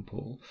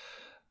example.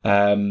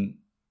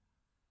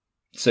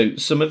 So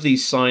some of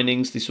these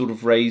signings, they sort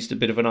of raised a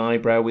bit of an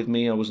eyebrow with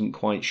me. I wasn't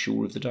quite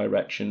sure of the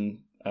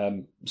direction.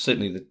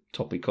 Certainly the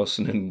Topi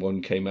Kosonen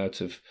one came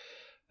out of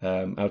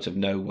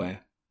nowhere.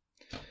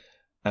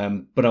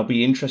 But I'll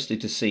be interested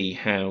to see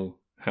how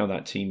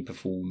that team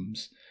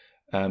performs.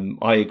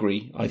 I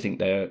agree. I think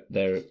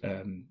they're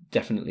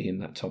definitely in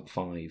that top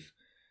 5,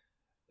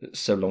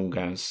 so long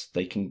as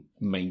they can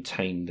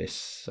maintain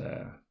this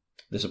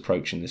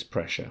approach and this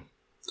pressure.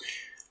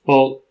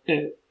 Well,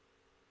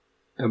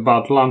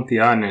 about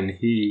Lantiainen,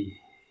 he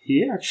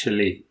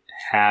actually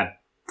had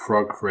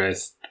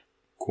progressed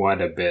quite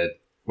a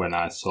bit when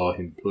I saw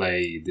him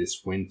play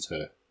this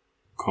winter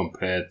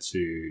compared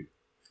to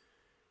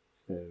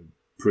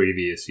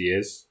previous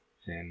years,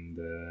 and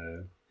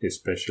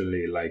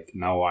especially like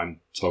now I'm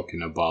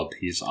talking about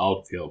his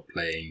outfield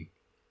playing,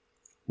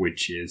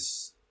 which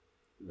is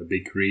a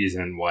big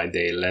reason why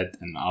they let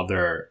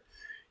another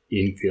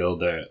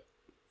infielder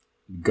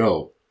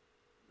go,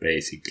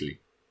 basically.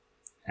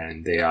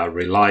 And they are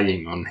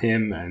relying on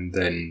him and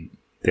then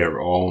their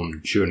own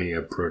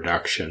junior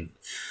production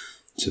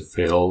to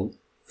fill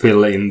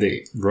in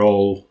the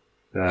role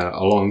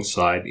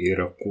alongside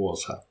Iiro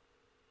Kuosa,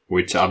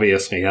 which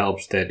obviously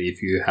helps that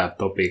if you have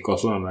Topi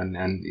Kosonen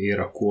and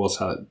Iiro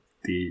Kuosa,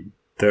 the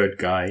third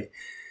guy,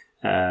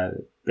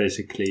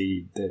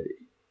 basically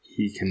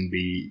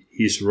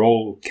his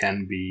role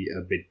can be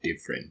a bit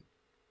different.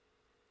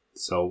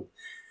 So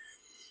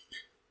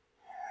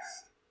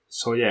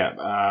yeah,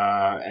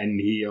 and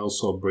he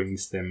also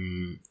brings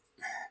them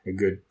a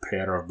good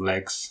pair of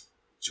legs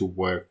to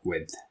work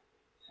with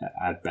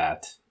at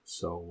bat.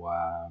 So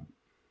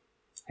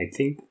I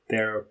think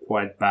they're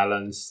quite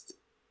balanced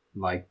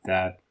like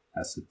that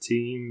as a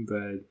team,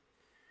 but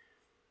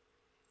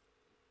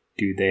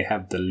do they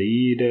have the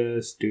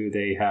leaders? Do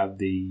they have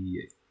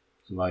the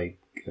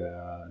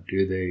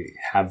do they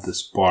have the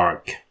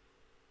spark?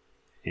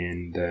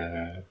 And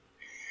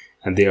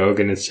the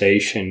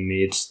organization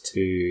needs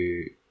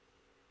to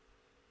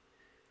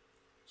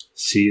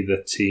see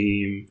the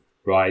team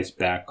rise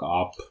back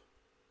up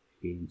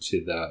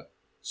into the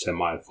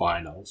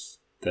semifinals.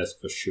 That's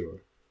for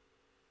sure.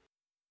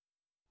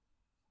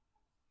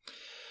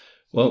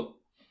 Well,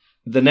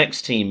 the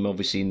next team,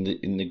 obviously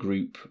in the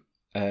group,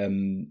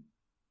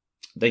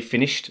 they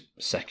finished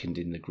second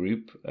in the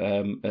group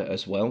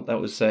as well.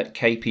 That was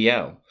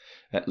KPL,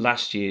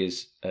 last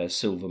year's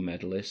silver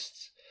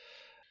medalists.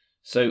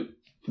 So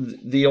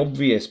the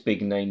obvious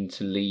big name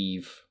to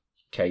leave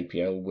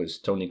KPL was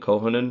Toni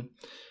Kohonen.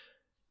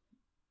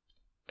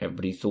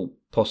 Everybody thought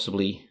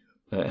possibly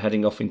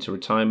heading off into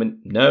retirement.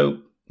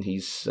 No,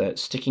 he's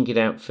sticking it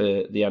out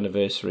for the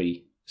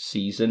anniversary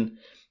season.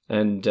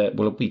 And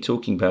we'll be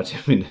talking about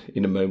him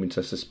in a moment,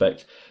 I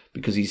suspect,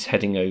 because he's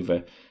heading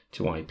over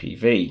to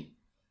IPV.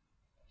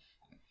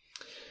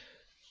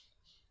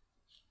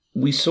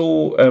 We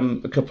saw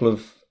a couple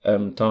of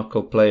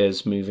Tarko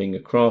players moving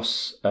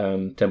across,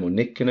 Temo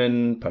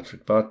Nikkanen,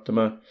 Patrick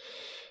Vartama.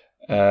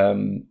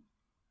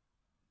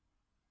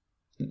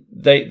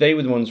 They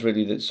were the ones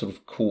really that sort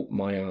of caught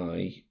my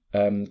eye.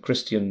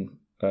 Christian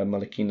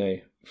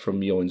Malekine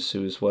from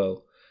Joensuu as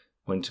well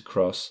went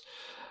across.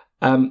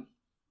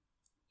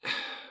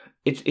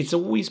 It's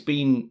always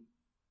been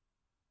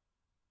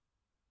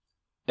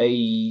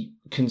a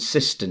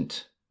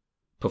consistent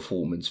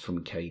performance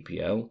from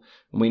KPL,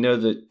 and we know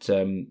that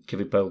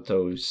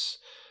Kivipelto's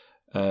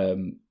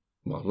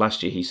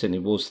last year he certainly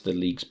was the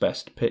league's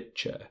best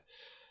pitcher,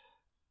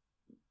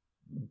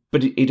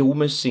 but it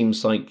almost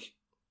seems like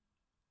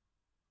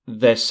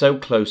they're so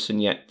close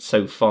and yet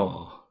so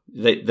far.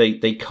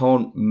 They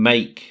can't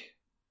make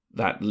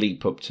that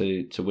leap up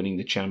to winning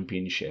the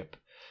championship,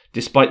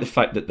 despite the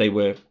fact that they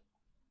were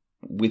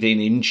within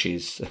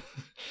inches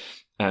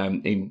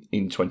in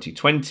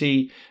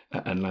 2020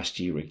 and last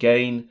year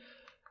again.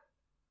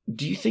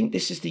 Do you think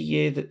this is the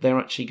year that they're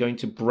actually going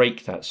to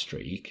break that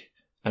streak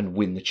and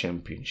win the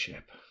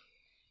championship?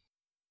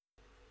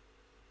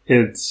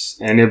 It's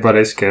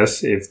anybody's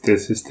guess if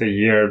this is the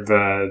year,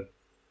 but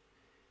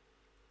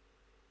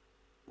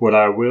what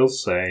I will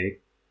say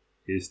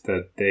is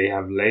that they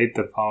have laid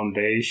the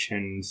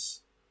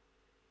foundations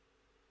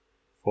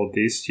for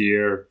this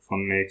year, for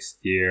next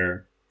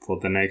year, for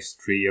the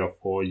next 3 or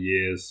 4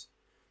 years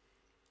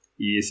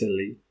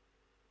easily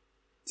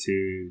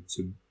to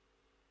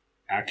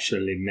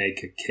actually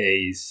make a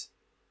case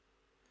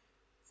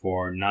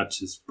for not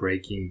just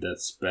breaking that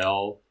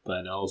spell,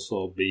 but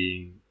also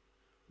being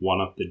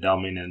one of the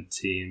dominant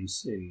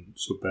teams in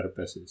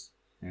Superpesis.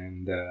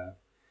 And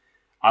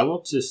I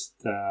will just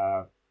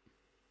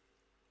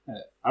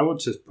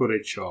put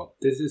it short.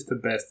 This is the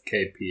best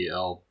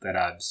KPL that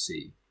I've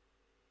seen.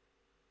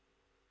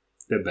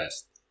 The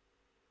best.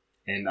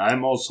 And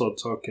I'm also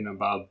talking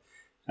about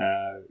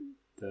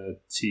the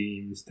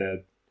teams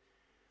that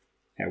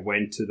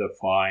went to the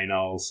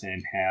finals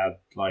and had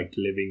like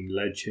living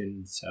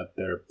legends at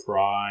their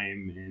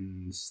prime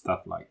and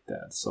stuff like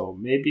that. So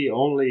maybe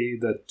only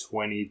the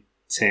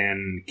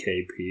 2010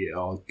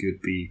 KPL could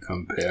be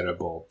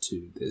comparable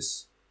to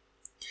this.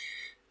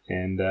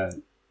 And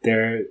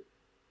their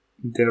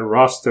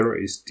roster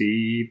is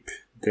deep.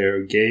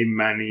 Their game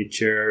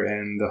manager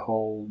and the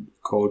whole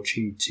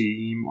coaching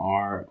team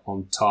are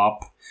on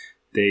top.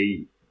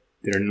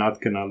 They're not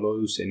gonna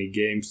lose any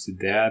games to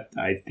that.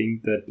 I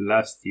think that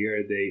last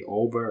year they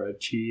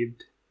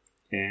overachieved,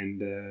 and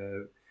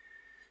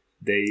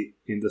they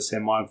in the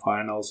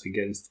semifinals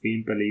against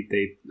Vimpeli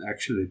they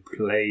actually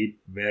played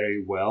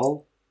very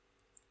well.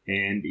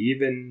 And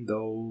even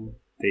though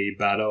they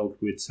battled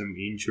with some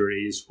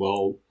injuries,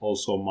 well,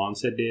 also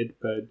Monza did,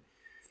 but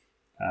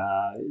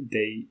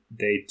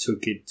they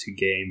took it to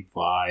game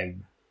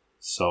 5.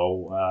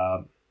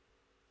 So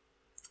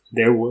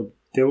they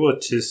were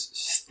just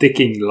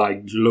sticking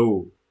like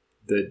glue,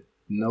 that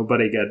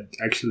nobody got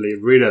actually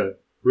rid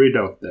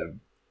of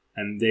them,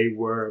 and they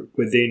were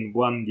within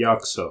 1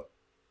 jakso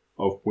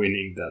of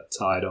winning that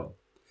title.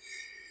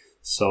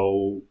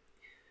 So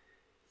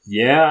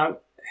yeah,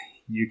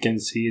 you can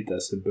see it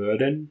as a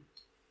burden.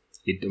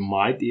 It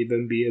might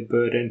even be a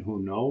burden,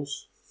 who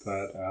knows,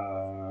 but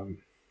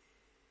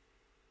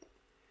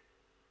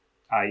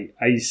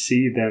I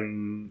see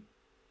them,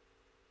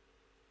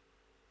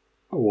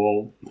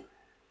 well,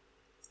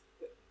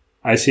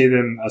 I see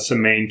them as a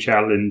main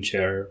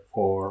challenger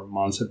for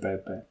Monza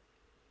Pepe.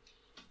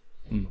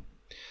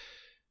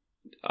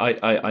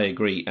 I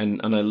agree,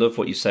 and I love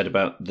what you said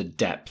about the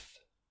depth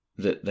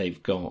that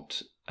they've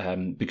got,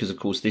 because of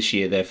course this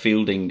year they're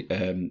fielding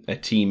a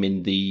team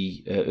in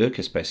the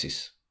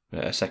Yrkespesis,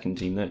 a second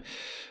team there.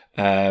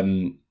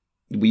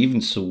 We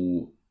even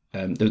saw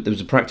there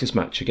was a practice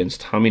match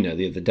against Hamina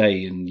the other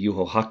day, and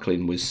Juho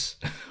Haklin was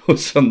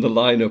on the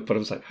lineup, and I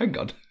was like, hang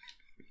on,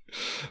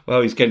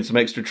 well, he's getting some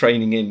extra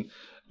training in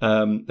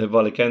at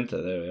Valicante.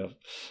 There we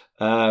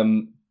are.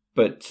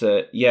 But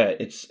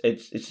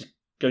it's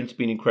going to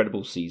be an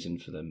incredible season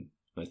for them,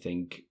 I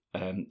think.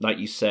 Like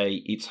you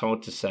say, it's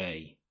hard to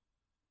say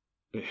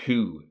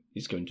who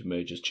is going to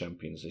emerge as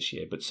champions this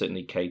year, but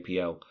certainly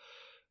KPL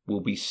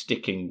will be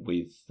sticking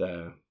with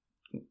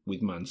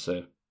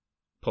Mansa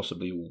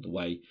possibly all the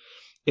way.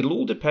 It'll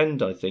all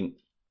depend, I think,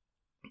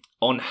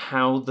 on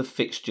how the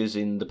fixtures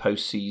in the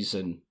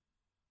postseason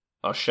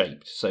are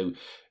shaped. So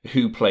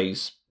who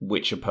plays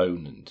which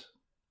opponent.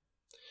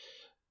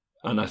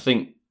 And I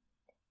think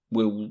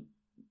we'll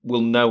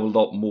know a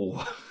lot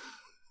more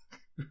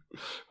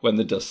when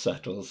the dust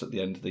settles at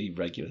the end of the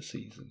regular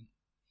season.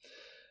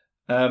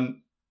 The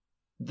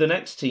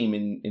next team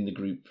in the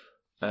group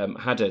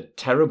had a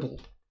terrible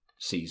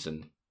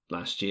season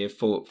last year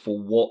for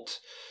what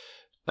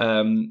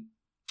for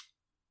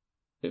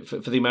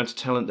the amount of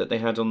talent that they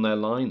had on their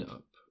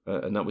lineup,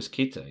 and that was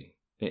Kite.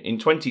 In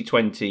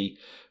 2020,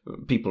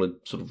 people had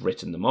sort of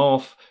written them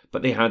off,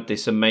 but they had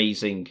this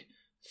amazing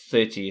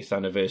 30th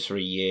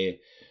anniversary year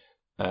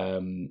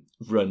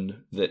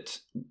run that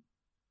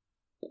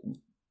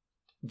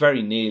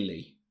very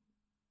nearly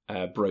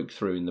broke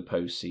through in the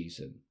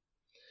postseason.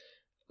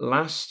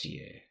 Last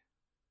year,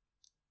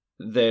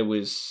 there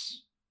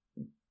was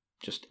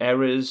just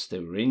errors,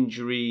 there were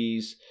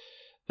injuries,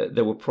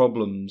 there were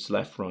problems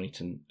left, right,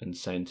 and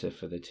centre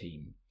for the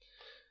team.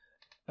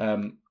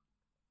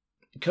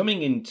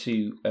 Coming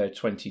into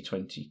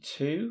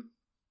 2022,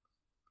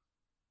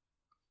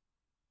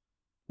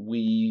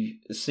 we've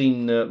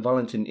seen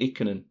Valentin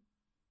Ikonen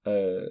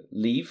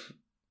leave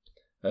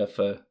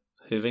for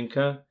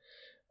Hyvinkää,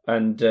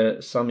 and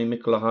Sami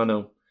Mikolahano,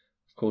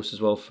 of course,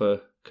 as well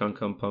for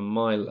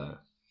Kankaanpää.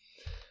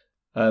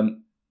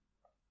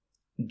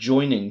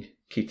 Joining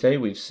Kite,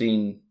 we've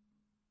seen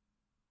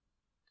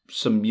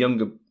some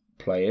younger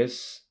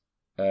players,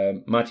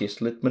 Matias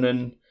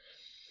Litmanen,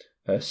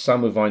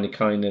 Samu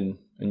Vainikainen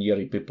and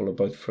Jari Pippol are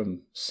both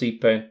from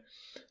Siipe,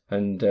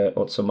 and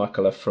Otso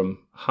Makala from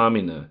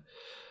Hamina.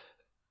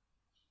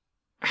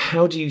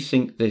 How do you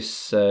think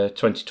this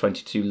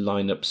 2022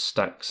 lineup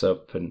stacks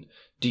up, and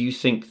do you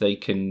think they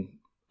can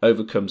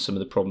overcome some of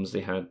the problems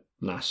they had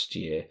last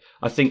year?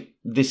 I think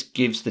this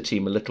gives the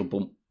team a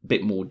little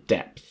bit more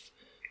depth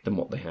than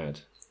what they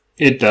had.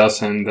 It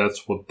does, and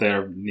that's what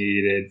they're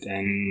needed,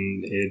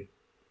 and it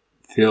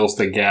fills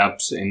the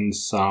gaps in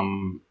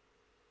some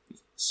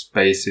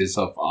spaces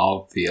of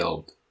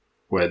outfield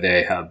where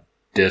they have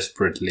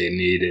desperately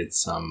needed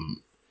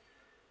some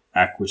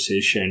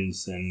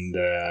acquisitions. And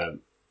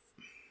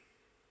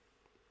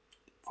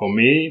for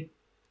me,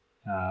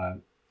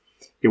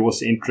 it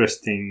was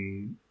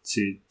interesting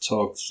to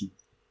talk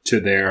to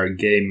their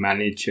game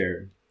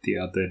manager the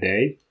other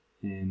day,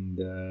 and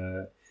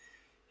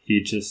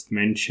he just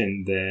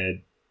mentioned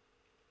that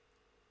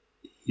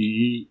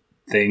he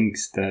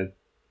thinks that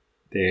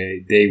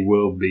they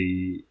will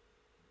be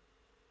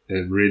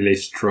a really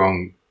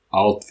strong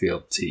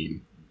outfield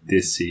team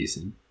this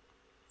season.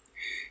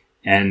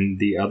 And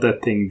the other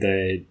thing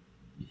that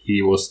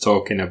he was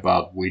talking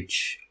about,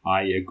 which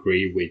I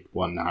agree with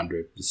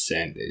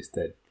 100%, is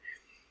that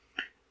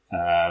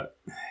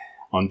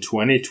on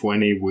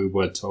 2020 we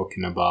were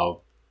talking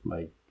about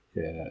like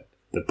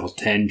the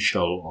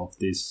potential of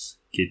this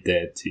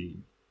Kite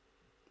team,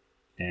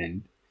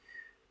 and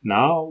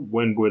now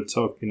when we're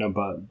taking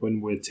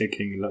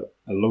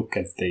a look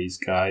at these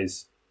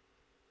guys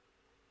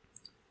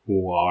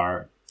who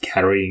are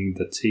carrying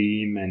the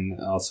team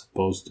and are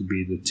supposed to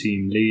be the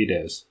team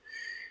leaders,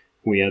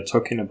 we are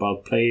talking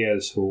about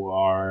players who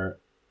are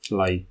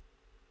like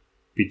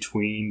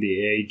between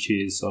the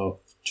ages of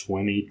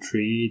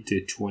 23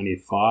 to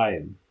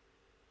 25.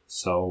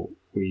 So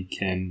we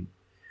can,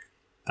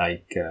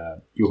 like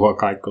Juha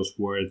Kaikko's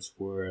words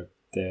were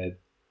that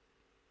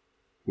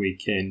we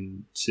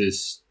can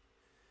just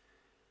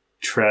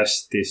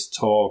trash this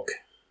talk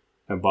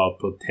about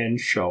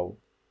potential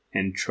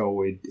and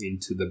throw it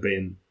into the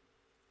bin,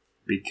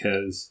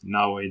 because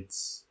now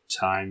it's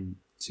time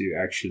to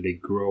actually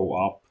grow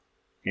up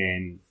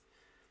and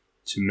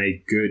to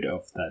make good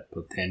of that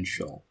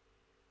potential,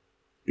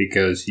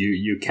 because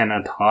you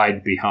cannot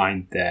hide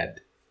behind that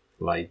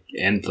like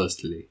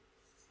endlessly.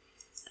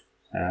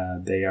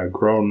 They are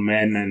grown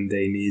men and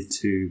they need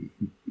to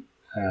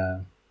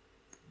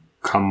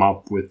come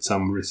up with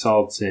some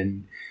results,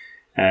 and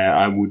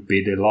I would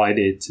be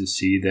delighted to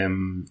see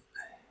them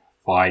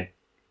fight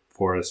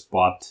for a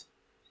spot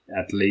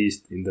at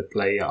least in the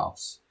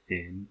playoffs,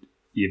 and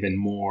even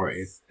more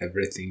if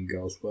everything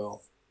goes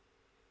well.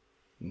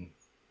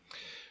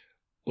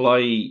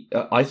 Well,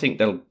 I think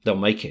they'll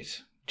make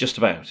it just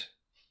about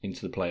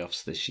into the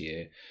playoffs this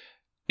year.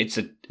 It's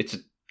a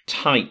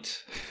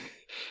tight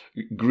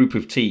group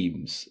of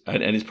teams,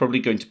 and it's probably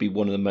going to be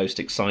one of the most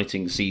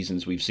exciting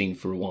seasons we've seen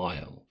for a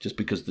while, just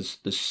because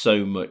there's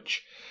so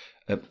much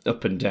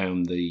up and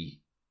down the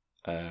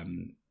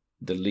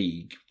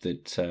league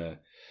that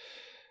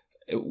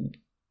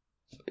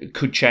it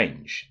could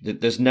change.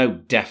 That there's no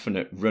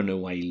definite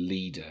runaway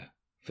leader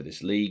for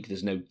this league.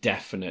 There's no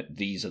definite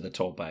these are the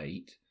top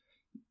 8.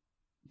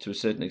 To a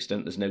certain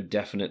extent, there's no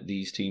definite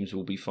these teams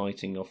will be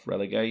fighting off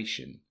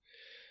relegation.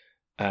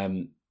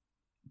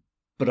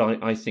 But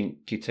I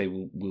think Kite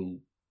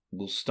will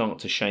start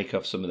to shake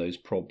off some of those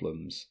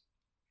problems.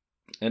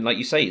 And like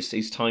you say,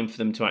 it's time for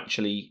them to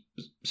actually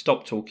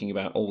stop talking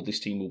about, this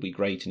team will be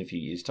great in a few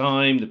years'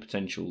 time, the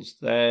potential's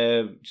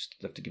there, just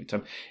have to give it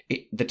time.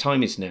 The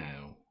time is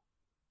now.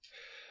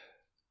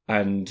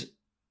 And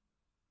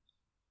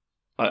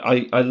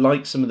I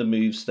like some of the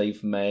moves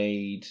they've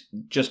made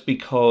just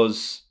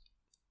because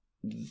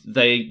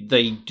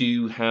they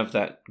do have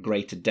that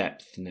greater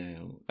depth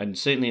now, and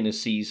certainly in a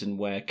season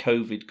where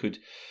COVID could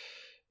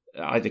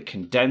either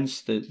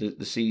condense the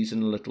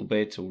season a little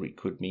bit, or it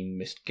could mean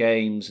missed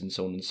games and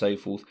so on and so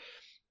forth.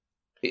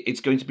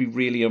 It's going to be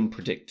really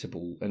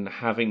unpredictable, and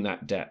having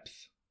that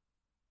depth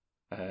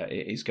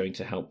is going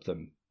to help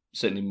them,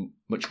 certainly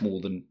much more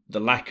than the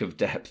lack of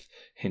depth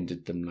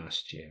hindered them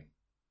last year.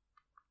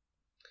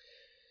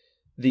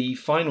 The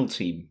final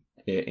team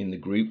in the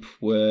group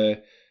were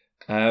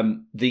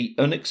the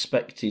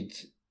unexpected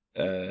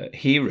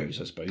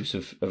heroes, I suppose,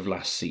 of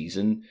last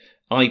season,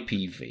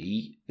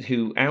 IPV,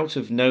 who out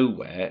of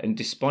nowhere, and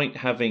despite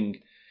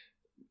having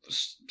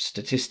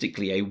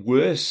statistically a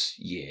worse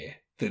year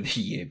than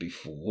the year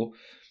before,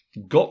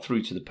 got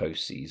through to the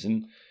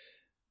postseason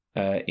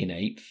in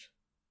 8th,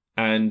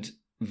 and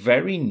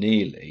very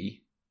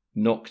nearly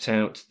knocked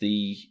out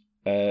the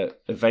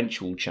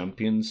eventual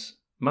champions,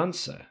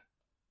 Mansa.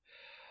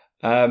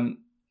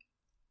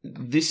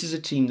 This is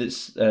a team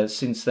that's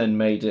since then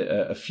made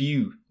a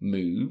few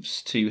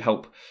moves to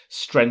help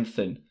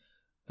strengthen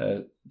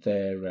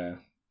their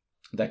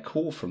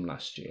core from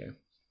last year.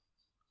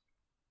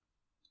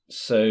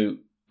 So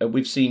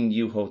we've seen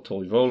Juho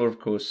Toivola, of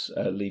course,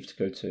 leave to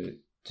go to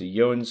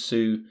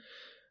Joensuu.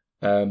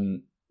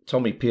 Tommi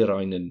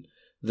Piirainen,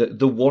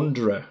 the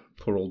wanderer,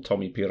 poor old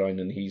Tommi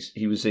Piirainen.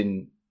 He was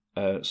in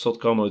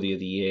Sotkamo the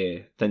other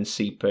year, then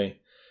Siipe,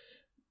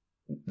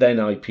 then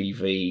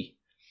IPV.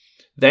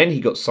 Then he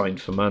got signed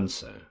for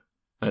Mansa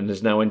and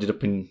has now ended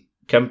up in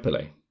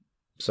Kempele.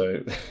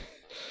 So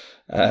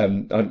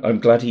I'm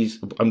glad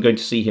I'm going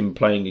to see him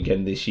playing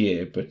again this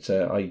year, but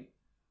I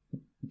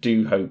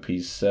do hope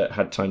he's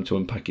had time to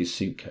unpack his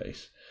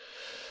suitcase.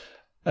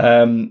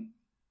 Joining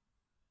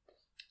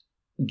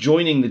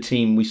the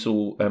team, we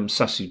saw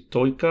Sasu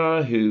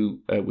Toika, who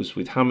was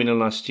with Hamina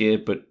last year,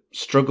 but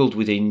struggled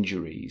with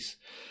injuries.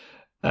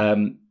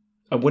 I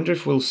wonder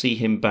if we'll see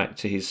him back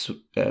to his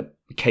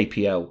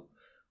KPL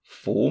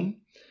form.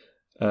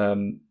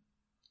 Toni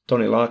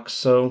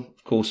Laakso,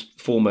 of course,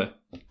 former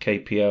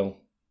KPL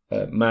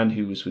man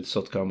who was with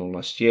Sotkamo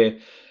last year,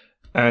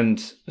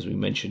 and as we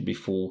mentioned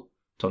before,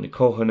 Toni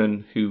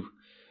Kohonen, who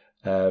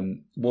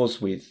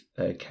was with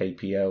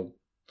KPL,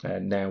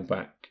 now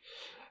back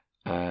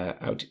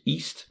out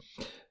east,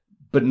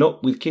 but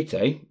not with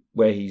Kite,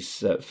 where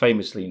he's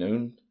famously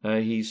known.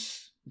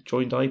 He's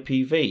joined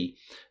IPV.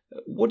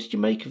 What did you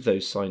make of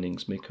those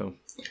signings, Mikko?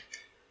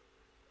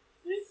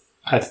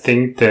 I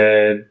think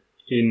that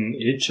in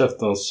each of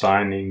those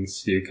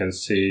signings you can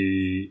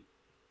see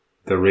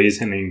the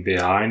reasoning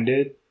behind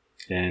it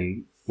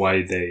and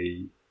why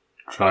they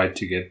tried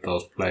to get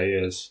those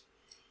players.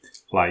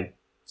 Like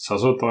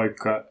Sasu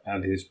Toika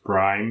at his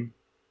prime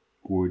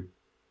would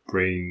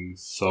bring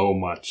so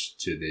much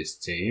to this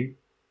team.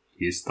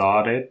 He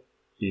started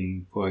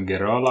in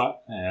Fuengirola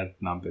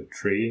at number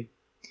 3.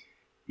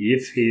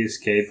 If he is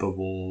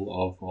capable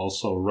of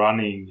also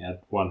running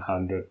at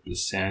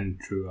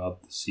 100%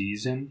 throughout the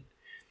season,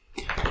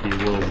 he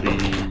will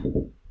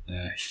be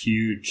a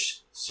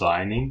huge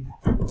signing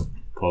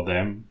for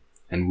them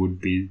and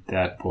would be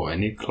that for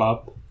any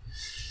club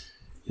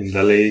in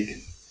the league.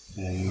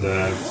 And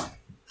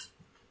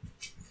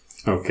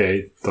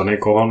Toni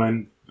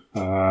Kohonen,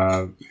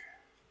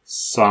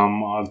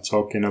 some are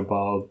talking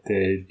about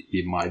that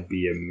he might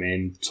be a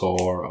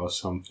mentor or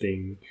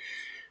something.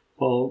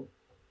 Well,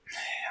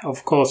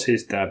 of course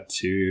he's that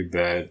too,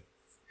 but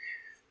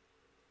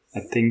I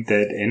think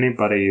that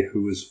anybody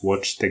who's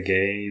watched the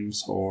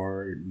games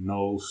or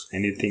knows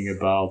anything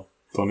about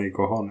Toni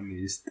Kohonen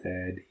is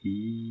that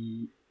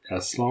he,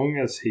 as long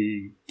as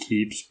he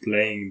keeps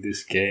playing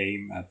this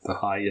game at the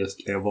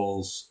highest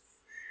levels,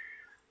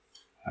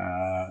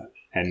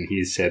 and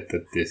he said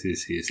that this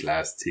is his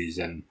last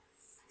season,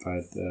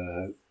 but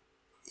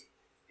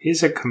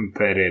he's a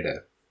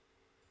competitor.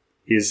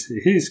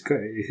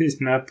 He's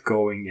not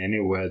going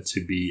anywhere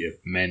to be a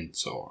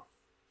mentor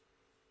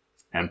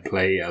and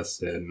play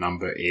as a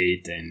number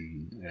 8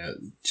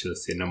 and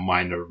just in a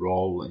minor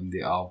role in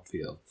the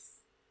outfield.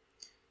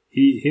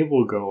 he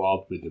will go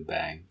out with a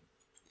bang.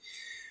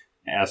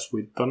 As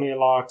with Tony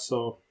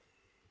Laakso,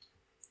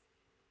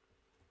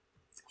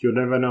 you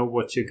never know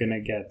what you're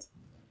gonna get,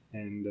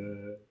 and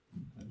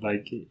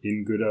like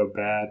in good or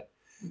bad,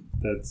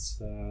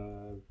 that's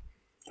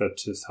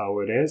just how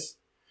it is.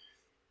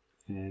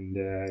 And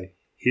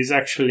he's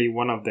actually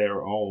one of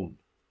their own.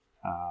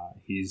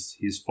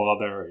 His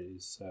father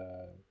is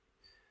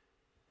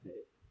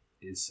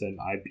an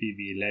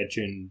IPV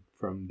legend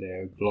from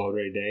their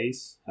glory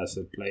days as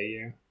a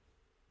player,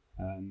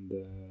 and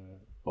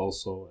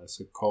also as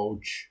a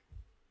coach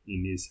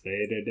in his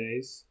later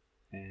days.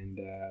 And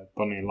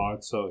Tony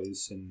Laakso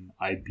is an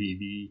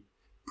IPV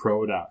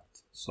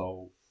product,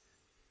 so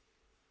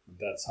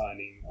that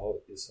signing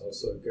is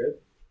also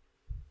good.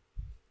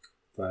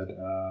 But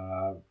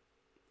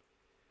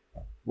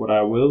what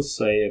I will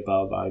say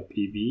about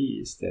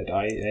IPV is that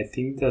I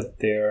think that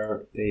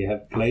they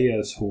have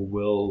players who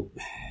will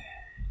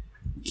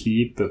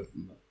keep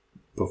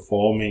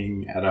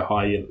performing at a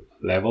high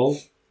level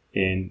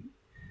and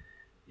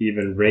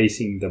even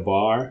raising the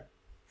bar,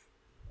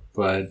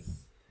 but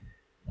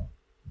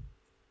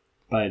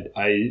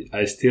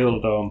I still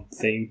don't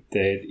think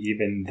that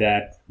even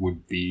that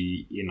would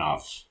be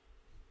enough,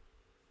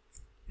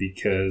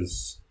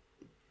 because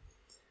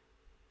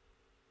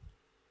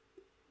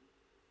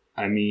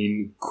I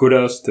mean,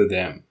 kudos to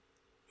them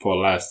for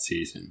last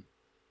season.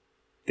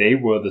 They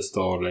were the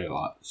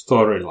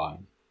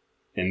storyline,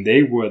 and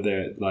they were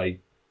the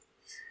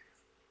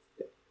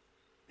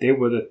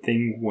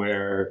thing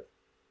where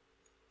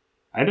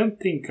I don't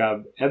think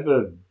I've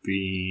ever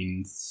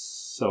been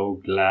so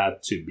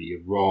glad to be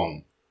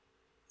wrong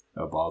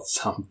about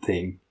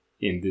something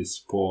in this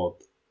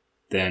sport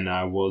than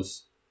I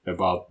was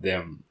about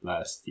them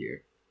last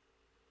year.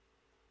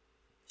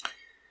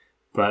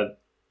 But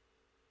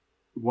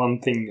one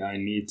thing I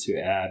need to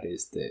add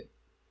is that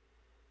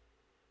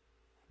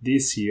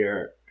this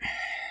year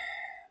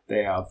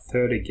there are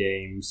 30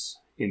 games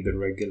in the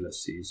regular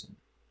season.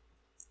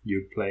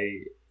 You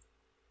play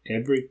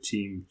every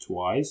team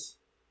twice,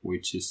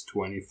 which is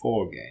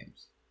 24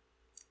 games.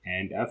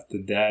 And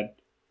after that,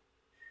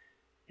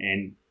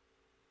 and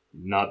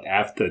not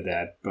after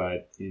that,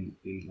 but in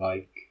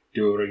like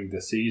during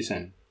the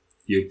season,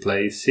 you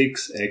play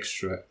 6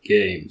 extra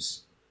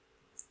games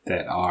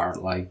that are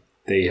like,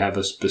 they have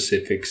a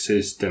specific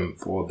system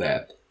for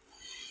that.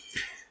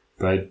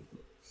 But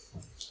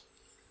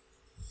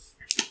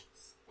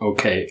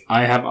okay,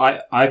 I have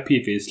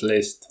IPV's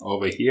list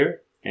over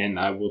here, and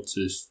I will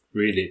just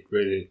read it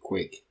really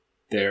quick.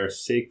 There are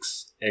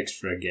 6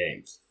 extra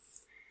games.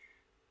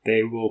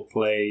 They will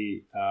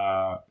play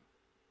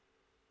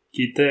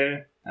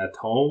Kite at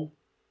home,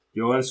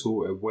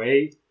 Joensuu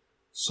away,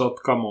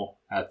 Sotkamo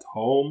at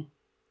home,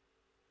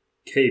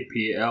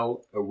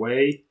 KPL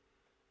away,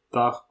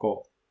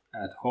 Tahko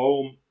at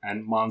home,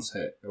 and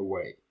Manse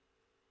away.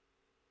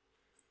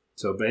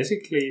 So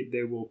basically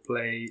they will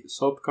play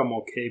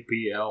Sotkamo,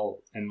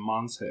 KPL, and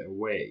Manse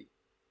away,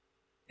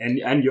 and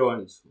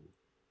Joensuu.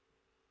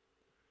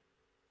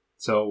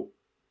 So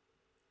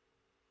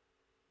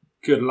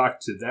good luck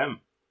to them.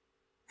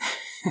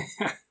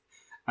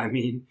 I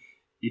mean,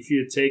 if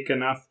you take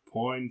enough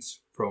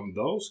points from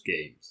those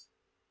games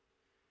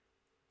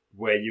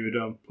where you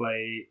don't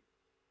play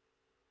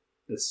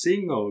a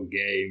single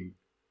game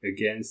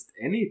against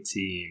any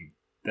team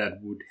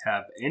that would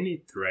have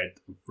any threat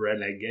of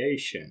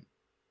relegation,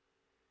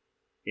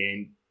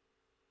 and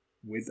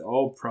with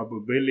all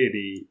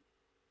probability,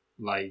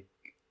 like,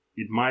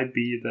 it might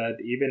be that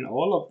even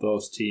all of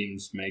those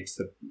teams make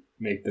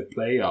the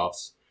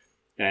playoffs,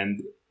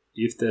 and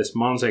if there's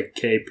Manse,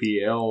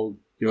 KPL,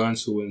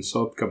 Joensuu, and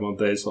Sotkamo,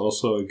 there's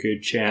also a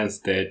good chance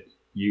that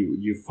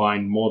you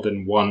find more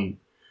than one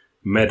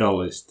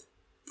medalist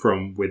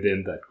from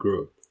within that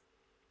group.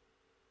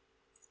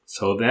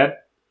 So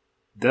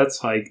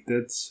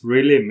that's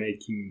really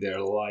making their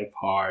life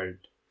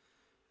hard.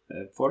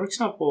 For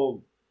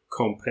example,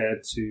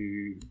 compared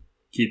to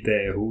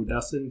Kite, who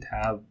doesn't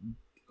have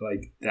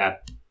like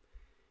that,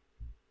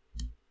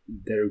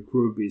 their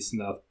group is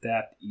not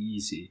that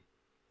easy,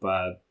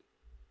 but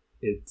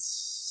it's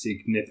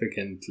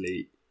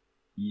significantly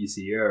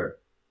easier.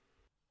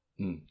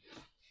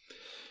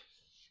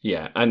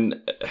 Yeah, and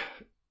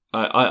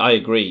I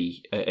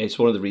agree. It's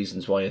one of the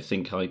reasons why I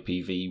think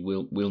IPV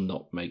will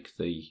not make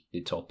the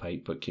top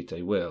 8, but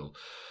Kite will.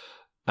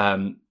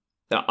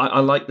 I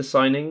like the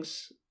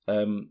signings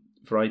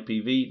for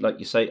IPV. Like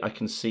you say, I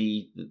can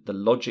see the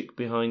logic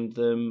behind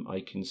them. I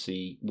can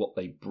see what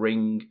they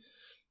bring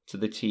to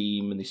the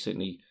team, and they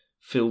certainly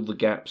fill the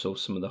gaps or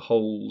some of the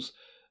holes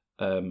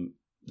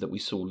that we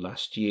saw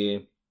last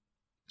year.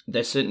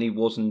 There certainly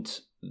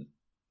wasn't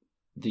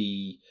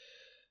the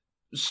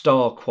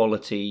star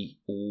quality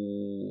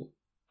or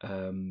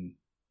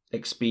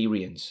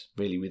experience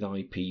really with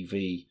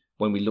IPV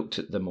when we looked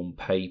at them on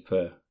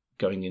paper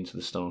going into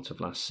the start of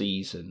last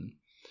season.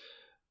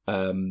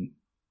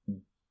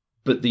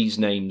 But these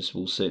names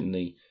will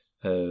certainly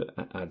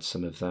add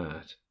some of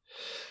that.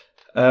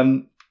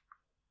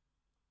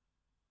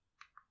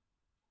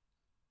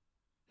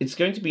 it's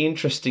going to be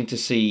interesting to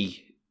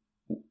see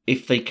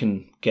if they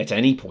can get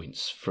any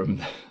points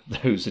from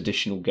those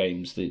additional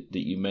games that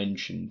you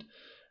mentioned,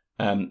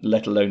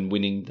 let alone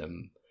winning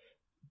them.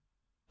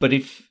 But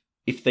if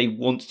they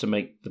want to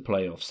make the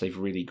playoffs, they've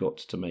really got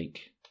to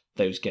make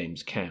those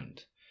games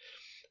count.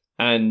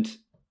 And,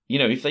 you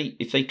know, if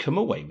they come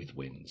away with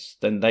wins,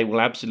 then they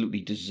will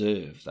absolutely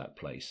deserve that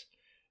place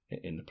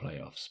in the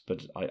playoffs.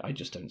 But I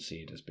just don't see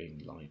it as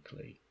being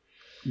likely.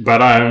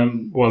 But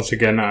I'm more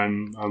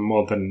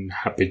than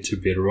happy to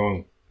be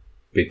wrong,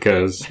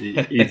 because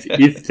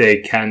if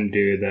they can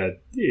do that,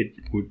 it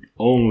would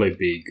only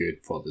be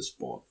good for the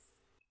sport.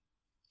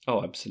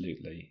 Oh,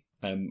 absolutely.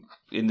 In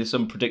this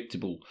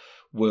unpredictable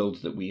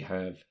world that we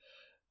have,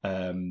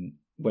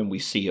 when we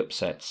see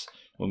upsets,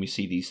 when we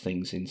see these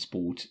things in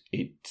sport,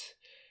 it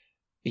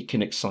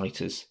can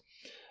excite us,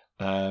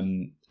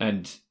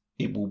 and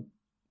it will,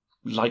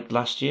 like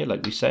last year,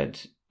 like we said.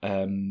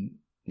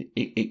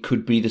 It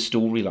could be the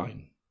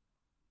storyline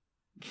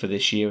for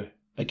this year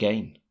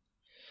again.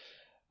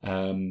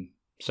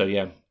 So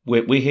yeah,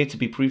 we're here to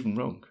be proven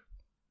wrong.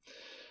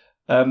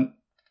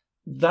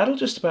 That'll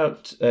just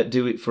about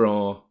do it for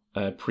our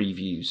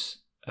previews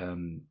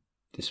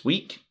this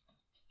week.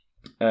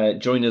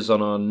 Join us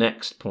on our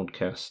next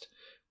podcast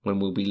when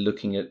we'll be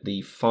looking at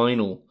the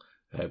final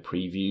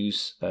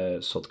previews,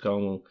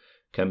 Sotkamo,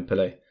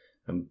 Kempele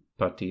and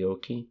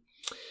Patioki.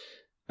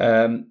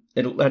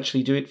 It'll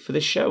actually do it for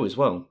this show as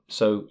well.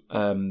 So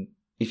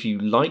if you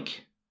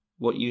like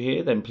what you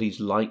hear, then please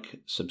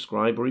like,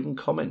 subscribe, or even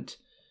comment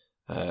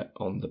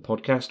on the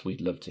podcast.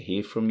 We'd love to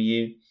hear from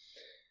you.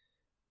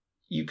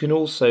 You can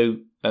also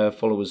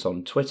follow us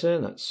on Twitter.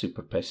 That's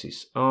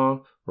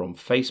SuperPesisR. We're on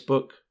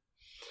Facebook.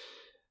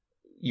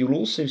 You'll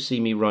also see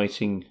me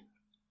writing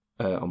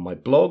on my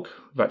blog.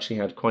 I've actually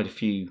had quite a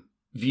few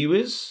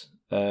viewers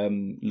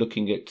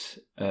looking at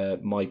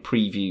my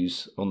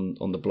previews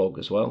on the blog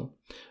as well.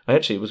 I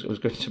actually was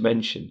going to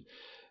mention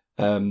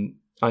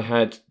I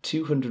had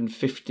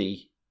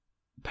 250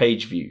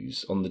 page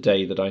views on the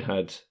day that I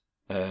had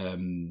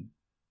Koskan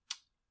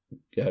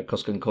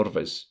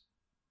Korva's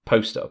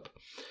post up,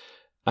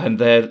 and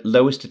their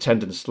lowest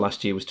attendance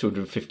last year was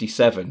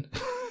 257.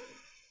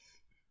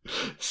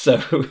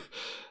 So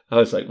I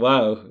was like,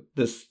 wow,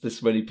 there's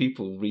this many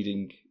people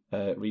reading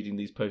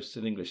these posts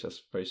in English.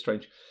 That's very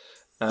strange.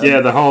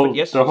 The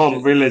whole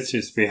village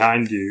is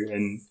behind you,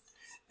 and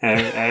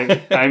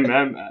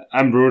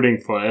I'm rooting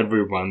for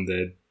everyone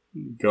that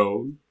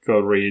go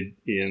read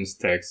Ian's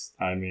text.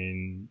 I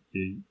mean,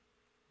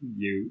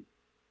 you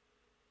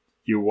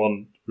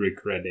won't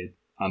regret it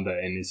under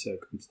any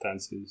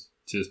circumstances.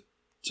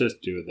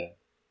 Just do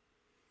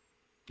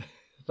that.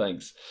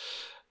 Thanks.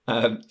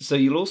 So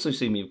you'll also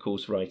see me, of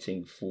course,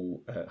 writing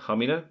for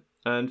Hamina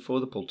and for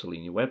the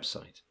Poltolina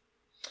website.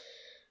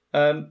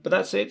 But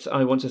that's it.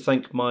 I want to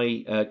thank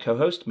my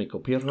co-host, Mikko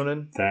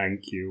Pirhonen.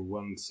 Thank you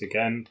once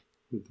again.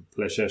 The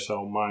pleasure's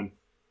all mine.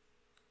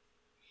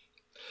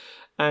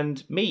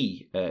 And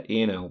me,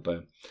 Ian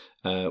Alba.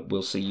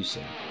 We'll see you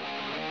soon.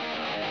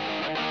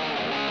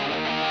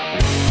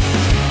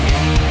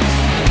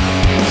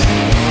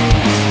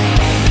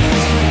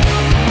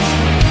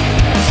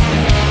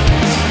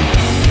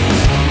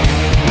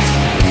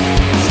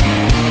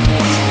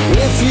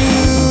 If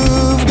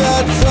you've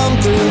got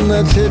something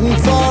that's hidden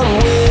far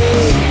away,